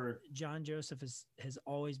drummer. John Joseph has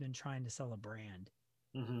always been trying to sell a brand.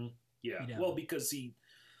 Yeah. You know? Well, because he,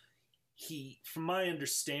 from my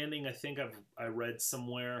understanding, I think I read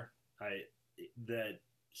somewhere that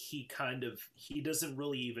he doesn't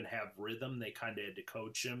really even have rhythm. They kind of had to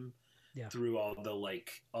coach him through all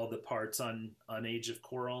the parts on Age of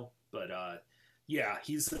Coral. But yeah,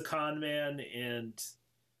 he's a con man, and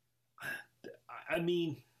I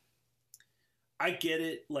mean, I get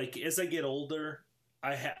it. Like, as I get older,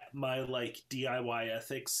 I have my DIY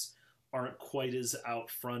ethics aren't quite as out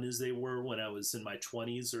front as they were when I was in my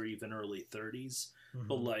 20s or even early 30s.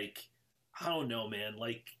 But I don't know, man.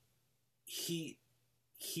 Like, he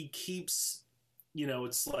keeps, you know,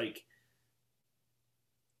 it's like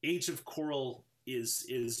Age of Coral is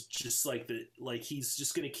just he's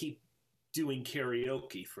just going to keep doing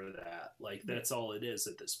karaoke for that. Like, that's all it is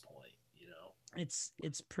at this point, you know?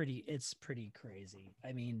 It's pretty crazy.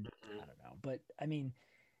 I mean, I don't know, but I mean,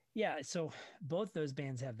 yeah, so both those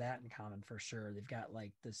bands have that in common for sure. They've got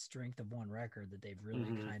like the strength of one record that they've really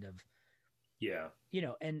kind of, you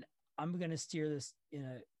know, and I'm going to steer this in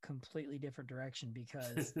a completely different direction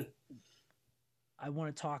because I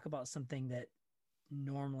want to talk about something that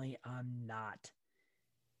normally I'm not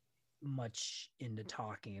much into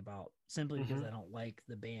talking about simply because I don't like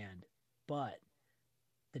the band. But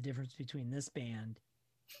the difference between this band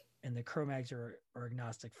and the Cro-Mags or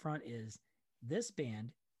Agnostic Front is this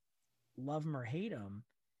band, love them or hate them,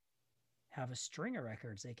 have a string of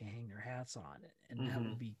records they can hang their hats on, and that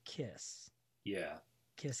would be Kiss. Yeah.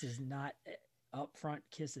 Kiss is not up front.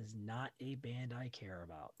 Kiss is not a band I care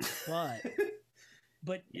about,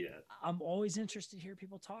 but yeah, I'm always interested to hear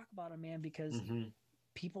people talk about them, man, because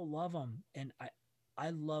people love them, and I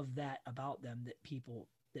love that about them, that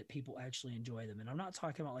people actually enjoy them. And I'm not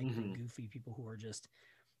talking about like the goofy people who are just,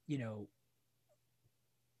 you know,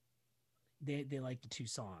 they like the two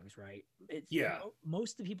songs, right?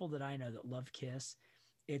 Most of the people that I know that love Kiss,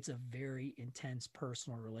 it's a very intense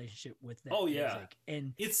personal relationship with that music.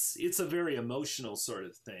 And it's a very emotional sort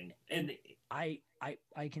of thing. And I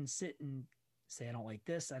can sit and say, I don't like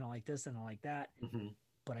this, I don't like this, I don't like that.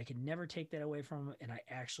 But I can never take that away from them, and I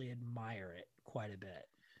actually admire it quite a bit.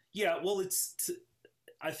 Yeah, well,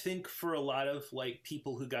 I think for a lot of like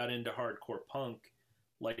people who got into hardcore punk,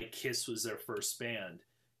 like Kiss was their first band.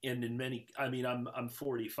 And in many, I mean, I'm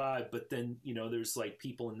 45, but then, you know, there's like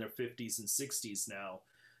people in their 50s and 60s now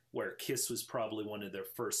where Kiss was probably one of their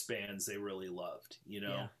first bands they really loved, you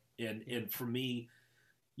know? Yeah. And for me,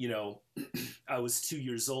 you know, I was 2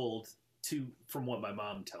 years old, from what my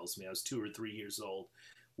mom tells me, I was 2 or 3 years old.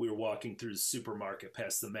 We were walking through the supermarket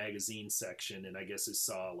past the magazine section, and I guess I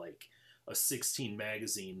saw like a 16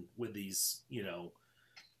 magazine with these, you know,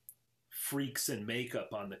 freaks in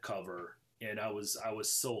makeup on the cover. And I was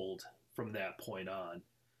sold from that point on.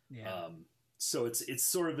 Yeah. So it's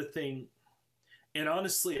sort of a thing. And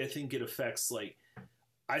honestly, I think it affects, like,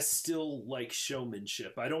 I still like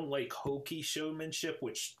showmanship. I don't like hokey showmanship,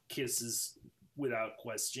 which Kiss is without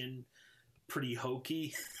question pretty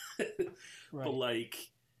hokey. Right. But like,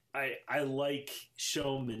 I like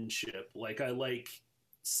showmanship. Like, I like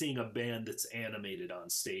seeing a band that's animated on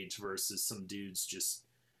stage versus some dudes just,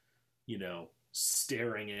 you know,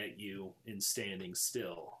 staring at you and standing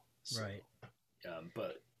still. So, right.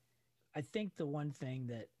 But I think the one thing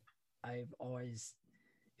that I've always,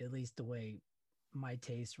 at least the way my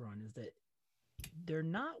tastes run, is that they're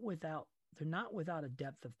not without a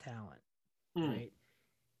depth of talent, right?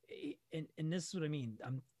 And this is what I mean.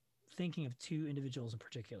 I'm thinking of two individuals in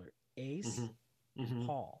particular, Ace and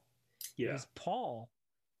Paul. Yeah. Because Paul,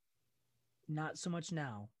 not so much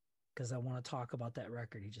now, because I want to talk about that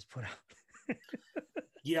record he just put out.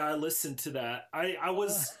 Yeah, I listened to that. I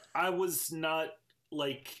was not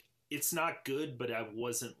like, it's not good, but I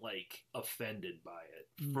wasn't like offended by it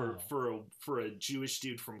for a Jewish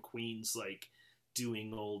dude from Queens, like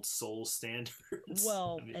doing old soul standards.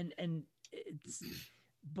 Well, I mean, and it's,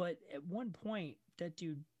 but at one point that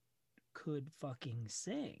dude could fucking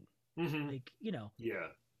sing. Like, you know,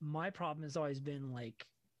 my problem has always been like,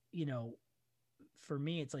 you know, for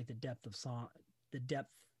me, it's like the depth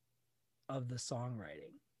of the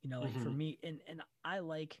songwriting, you know, like for me, and I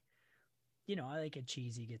like, you know, I like a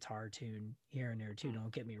cheesy guitar tune here and there too.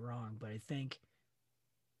 Don't get me wrong, but I think,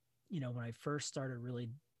 when I first started really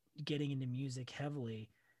getting into music heavily,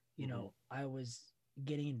 I was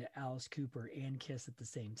getting into Alice Cooper and Kiss at the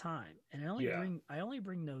same time. And I only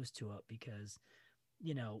bring those two up because,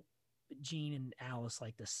 Gene and Alice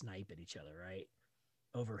like to snipe at each other, right?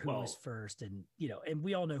 Over who was first, and and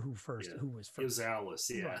we all know who was first. It was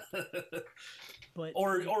Alice, yeah. Right. But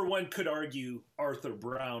or one could argue Arthur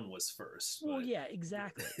Brown was first. Well, yeah,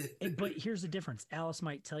 exactly. But here's the difference: Alice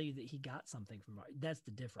might tell you that he got something from Arthur. That's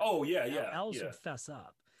the difference. Oh yeah, Alice would fess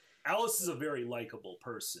up. Alice is a very likable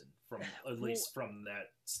person, at least from that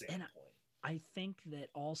standpoint. And I think that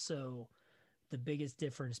also the biggest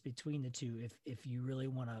difference between the two, if you really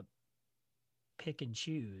want to pick and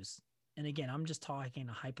choose. And again, I'm just talking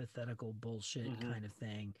a hypothetical bullshit kind of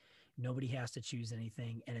thing. Nobody has to choose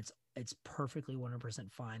anything, and it's perfectly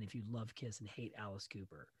 100% fine if you love Kiss and hate Alice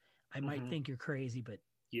Cooper. I might think you're crazy, but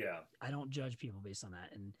I don't judge people based on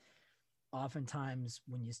that. And oftentimes,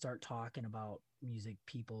 when you start talking about music,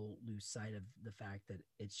 people lose sight of the fact that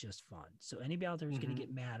it's just fun. So anybody out there who's going to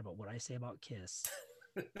get mad about what I say about Kiss,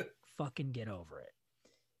 fucking get over it.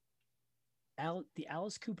 The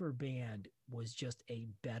Alice Cooper band was just a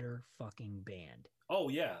better fucking band. Oh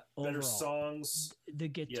yeah, better overall. Songs. The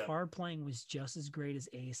guitar playing was just as great as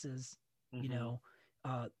Ace's. The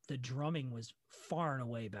drumming was far and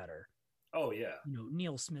away better. Oh yeah.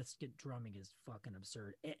 Neil Smith's drumming is fucking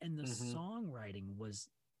absurd, and the songwriting was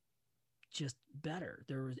just better.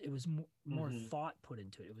 It was more thought put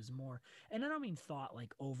into it. It was more, and I don't mean thought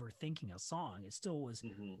like overthinking a song. It still was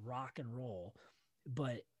rock and roll,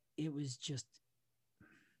 but it was just,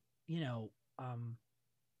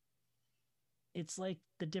 it's like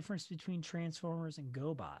the difference between Transformers and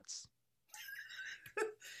GoBots.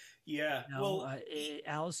 Yeah.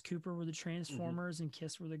 Alice Cooper were the Transformers and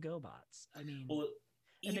Kiss were the GoBots. I mean,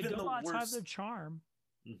 and the even GoBots have their charm,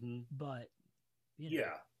 but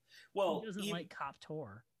yeah. Well, who doesn't like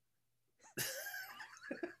Cop-Tur?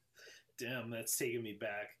 Damn, that's taking me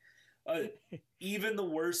back. Even the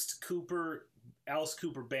worst Alice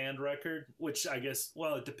Cooper band record, which I guess,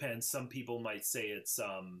 it depends. Some people might say it's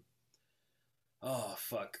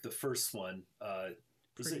the first one.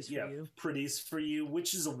 Pretty's for You,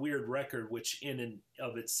 which is a weird record, which in and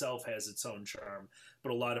of itself has its own charm.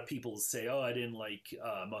 But a lot of people say, I didn't like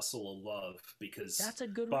Muscle of Love because that's a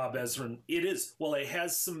good Bob Ezrin. It is. Well, it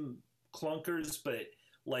has some clunkers, but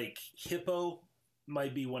like Hippo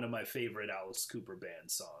might be one of my favorite Alice Cooper band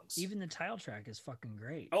songs. Even the title track is fucking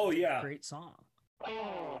great. Oh yeah. Great song.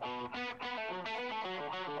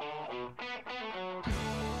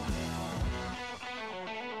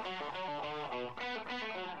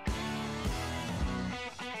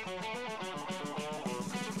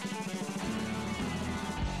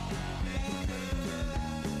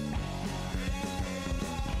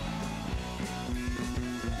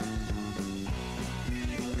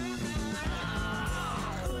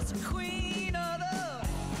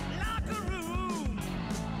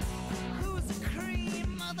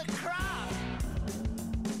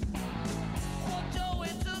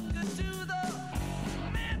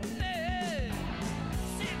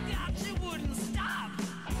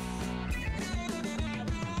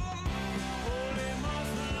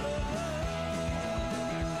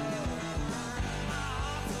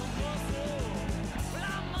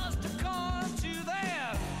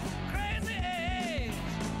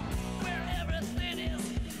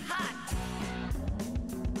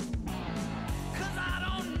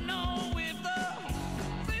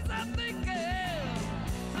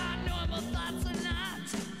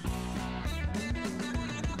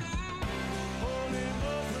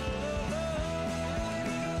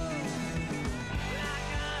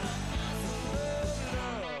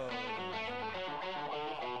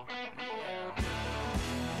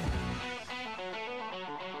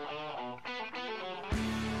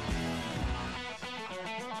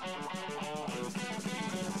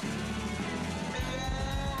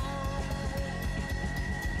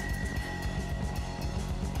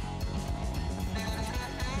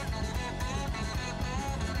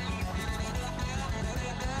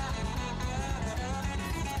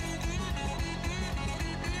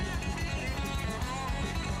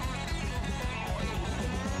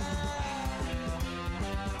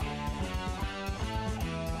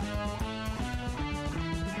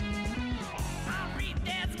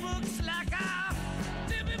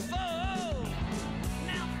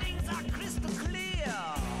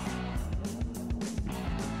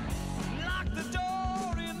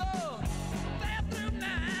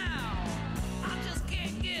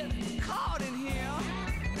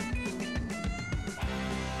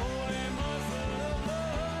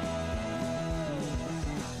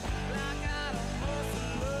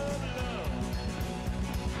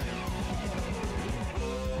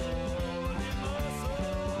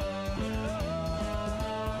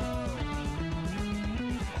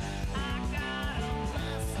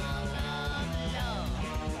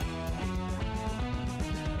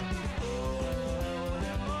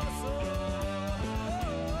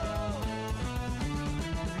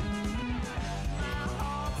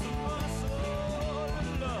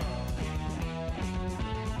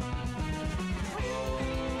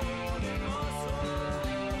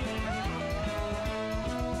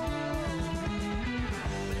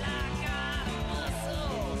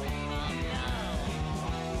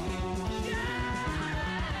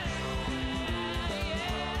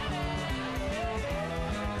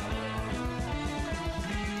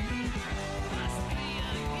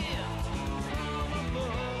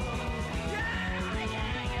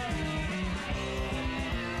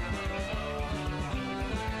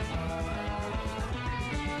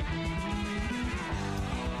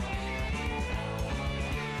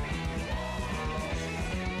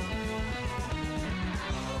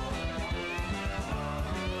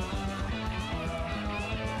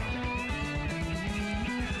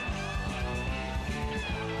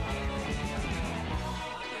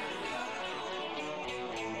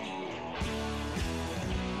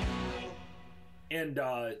 and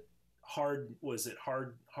hard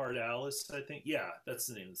Alice, I think. Yeah, that's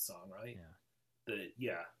the name of the song, right?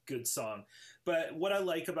 Good song. But what I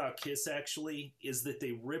like about Kiss actually is that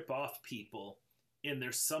they rip off people, and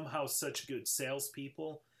they're somehow such good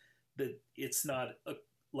salespeople that it's not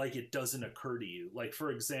like it doesn't occur to you. Like,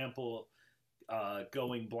 for example,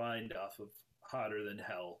 Going Blind off of Hotter Than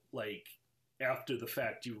Hell, like after the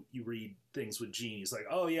fact you read things with Gene, he's like,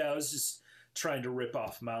 oh yeah, I was just trying to rip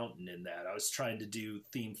off Mountain in that. I was trying to do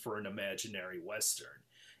Theme for an Imaginary Western,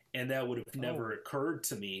 and that would have never occurred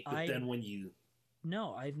to me. But then when you...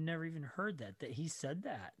 No, I've never even heard that he said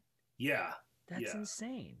that. Yeah. That's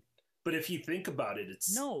insane. But if you think about it,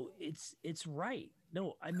 it's... No, it's right.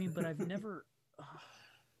 No, I mean, but I've never...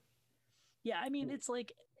 Yeah, I mean, it's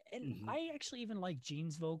like... And I actually even like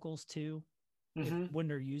Gene's vocals too, when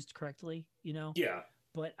they're used correctly, you know? Yeah.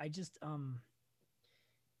 But I just...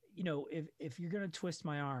 you know, if you're going to twist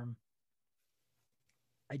my arm,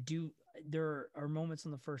 there are moments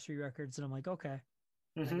on the first 3 records that I'm like, okay,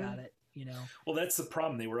 I got it, you know? Well, that's the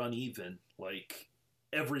problem. They were uneven. Like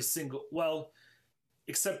every single,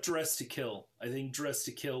 except Dress to Kill. I think Dress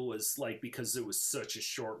to Kill was like, because it was such a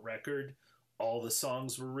short record, all the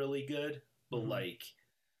songs were really good. But like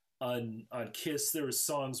on Kiss, there was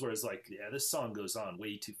songs where it's like, yeah, this song goes on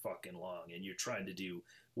way too fucking long, and you're trying to do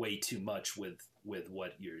way too much with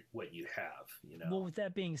what you have, you know. Well, with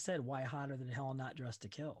that being said, why Hotter Than Hell, not Dress to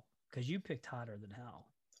Kill? Because you picked Hotter Than Hell.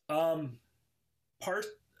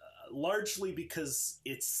 Largely because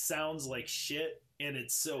it sounds like shit, and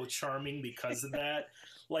it's so charming because of that.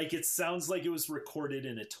 Like, it sounds like it was recorded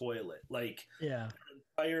in a toilet. Like, yeah,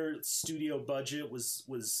 the entire studio budget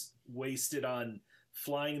was wasted on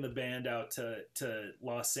flying the band out to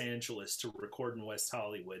Los Angeles to record in West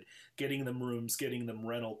Hollywood, getting them rooms, getting them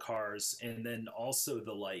rental cars, and then also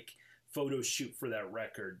the like photo shoot for that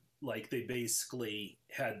record. Like, they basically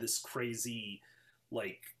had this crazy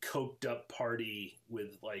like coked up party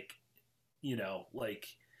with like, you know, like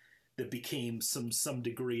that became some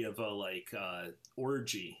degree of a like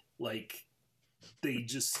orgy. Like, they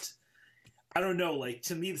just, I don't know, like,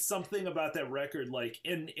 to me something about that record, like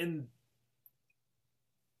in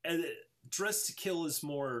Dress to Kill is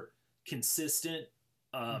more consistent.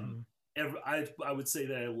 I would say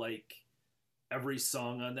that I like every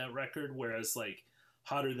song on that record, whereas like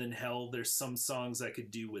Hotter Than Hell, there's some songs I could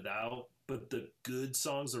do without, but the good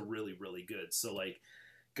songs are really, really good. So like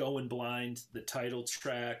Going Blind, the title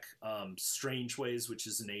track, Strange Ways, which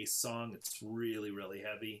is an Ace song, it's really, really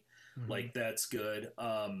heavy. Like, that's good.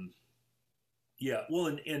 Yeah,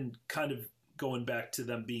 well, and kind of going back to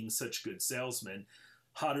them being such good salesmen,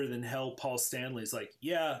 Hotter Than Hell, Paul Stanley's like,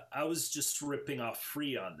 yeah, I was just ripping off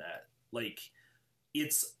Free on that. Like,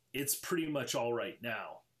 it's pretty much all right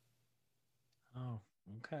now. Oh,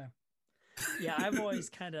 okay. Yeah, I've always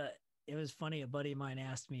kind of, it was funny, a buddy of mine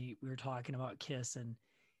asked me, we were talking about Kiss, and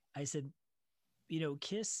I said, you know,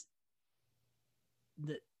 Kiss,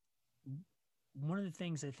 one of the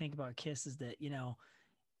things I think about Kiss is that, you know,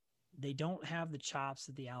 they don't have the chops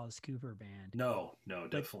of the Alice Cooper band. No,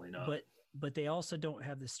 definitely not. But they also don't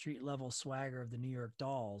have the street level swagger of the New York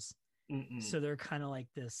Dolls. So they're kind of like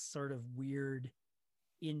this sort of weird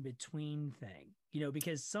in between thing, you know,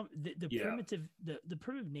 because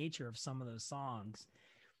primitive nature of some of those songs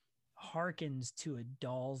harkens to a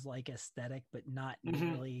Dolls like aesthetic, but not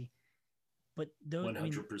really. But those 100%. I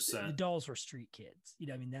mean, the Dolls were street kids, you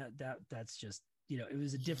know. I mean, that's just, you know, it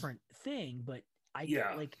was a different thing. But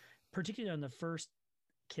like, particularly on the first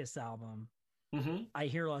Kiss album, I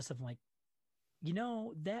hear a lot of stuff like, you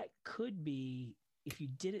know, that could be, if you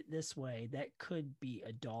did it this way, that could be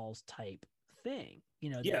a Dolls type thing, you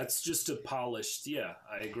know. Yeah, it's just a polished. Yeah,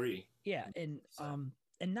 I agree. Yeah, and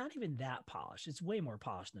not even that polished. It's way more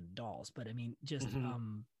polished than Dolls, but I mean, just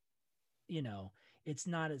you know, it's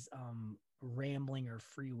not as rambling or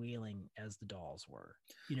freewheeling as the Dolls were,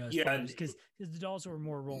 you know. Because the Dolls were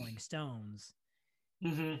more Rolling Stones,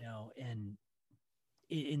 you know, and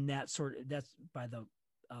in that sort of, that's by the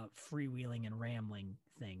freewheeling and rambling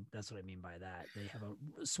thing. That's what I mean by that. They have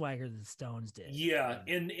a swagger that the Stones did. Yeah,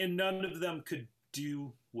 and none of them could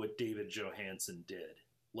do what David Johansen did.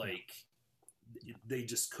 Like, they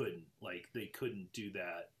just couldn't. Like, they couldn't do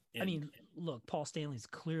that. And, I mean, look, Paul Stanley's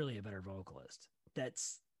clearly a better vocalist.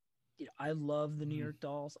 That's, you know, I love the New York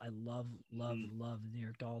Dolls. I love the New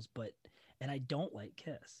York Dolls, and I don't like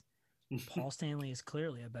Kiss. Paul Stanley is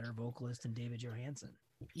clearly a better vocalist than David Johansen.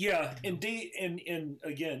 Yeah, and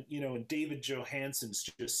again, you know, and David Johansen's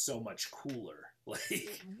just so much cooler.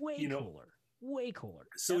 Like, way cooler.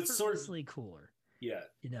 So it's sort of cooler. Yeah,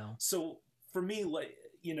 you know. So for me, like,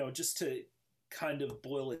 you know, just to kind of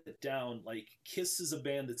boil it down, like Kiss is a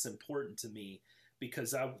band that's important to me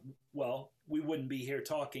because we wouldn't be here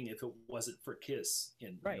talking if it wasn't for Kiss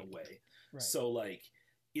in a way. Right. So like,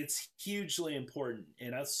 it's hugely important,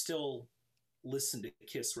 and I still listen to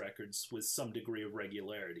Kiss records with some degree of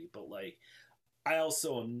regularity, but like, I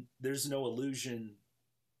also there's no illusion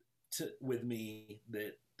with me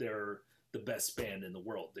that they're the best band in the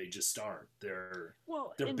world. They just aren't. They're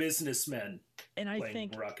businessmen and I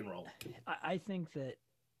think rock and roll. I think that,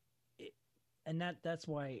 that's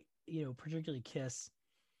why, particularly Kiss,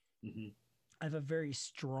 mm-hmm. I have a very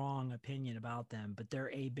strong opinion about them, but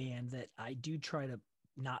they're a band that I do try to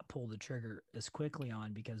not pull the trigger as quickly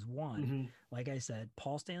on because one, mm-hmm. like I said,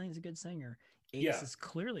 Paul Stanley's a good singer. Ace is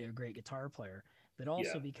clearly a great guitar player, but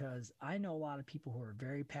also because I know a lot of people who are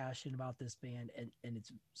very passionate about this band and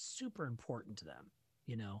it's super important to them,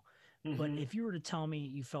 Mm-hmm. But if you were to tell me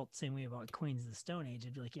you felt the same way about Queens of the Stone Age,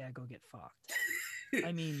 I'd be like, yeah, go get fucked.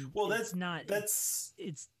 I mean, well, it's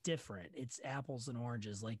different. It's apples and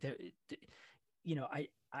oranges. Like,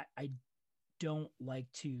 I don't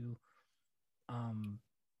like to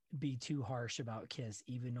be too harsh about Kiss,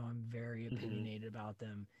 even though I'm very opinionated mm-hmm. about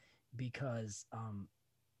them, because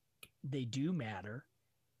they do matter.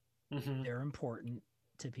 Mm-hmm. They're important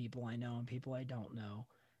to people I know and people I don't know.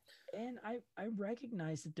 And I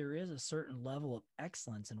recognize that there is a certain level of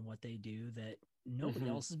excellence in what they do that nobody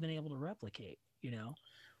mm-hmm. else has been able to replicate,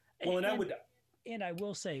 Well, and I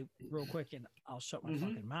will say real quick, and I'll shut my mm-hmm.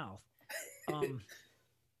 fucking mouth.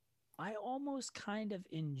 I almost kind of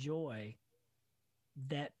enjoy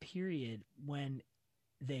that period when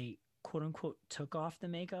they quote unquote took off the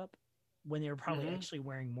makeup, when they were probably mm-hmm. actually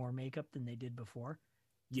wearing more makeup than they did before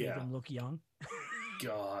to make them look young.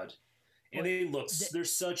 God. And they're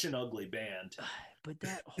such an ugly band. But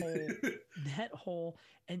that whole,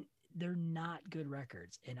 and they're not good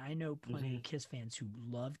records. And I know plenty mm-hmm. of Kiss fans who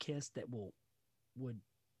love Kiss that would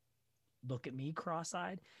look at me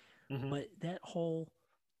cross-eyed. Mm-hmm. But that whole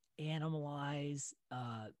Animalize,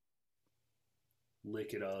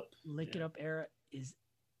 Lick It Up era is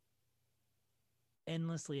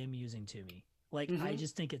endlessly amusing to me. Like, mm-hmm. I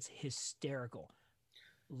just think it's hysterical.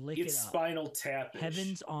 It's Spinal Tap.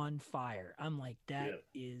 Heaven's on Fire. I'm like, that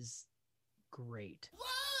is great.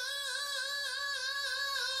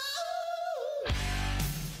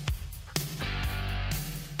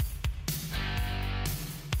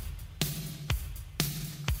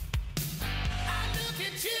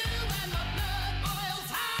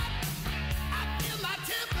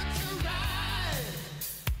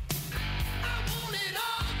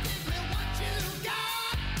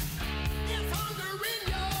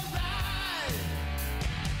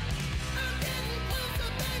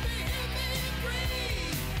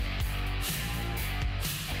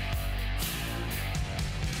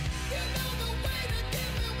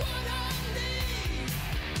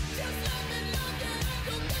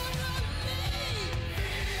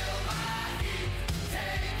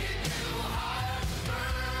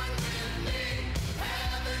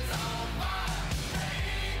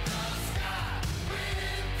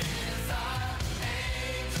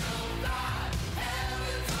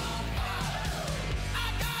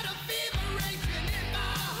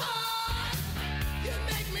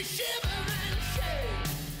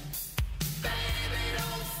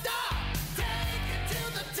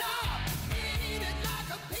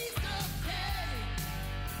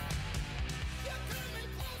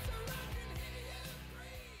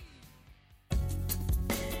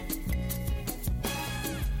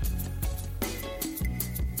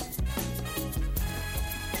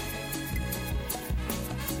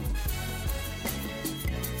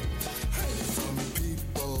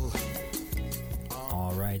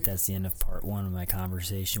 That's the end of part 1 of my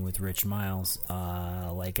conversation with Rich Miles.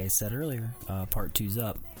 Like I said earlier, part 2's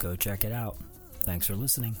up. Go check it out. Thanks for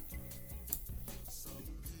listening.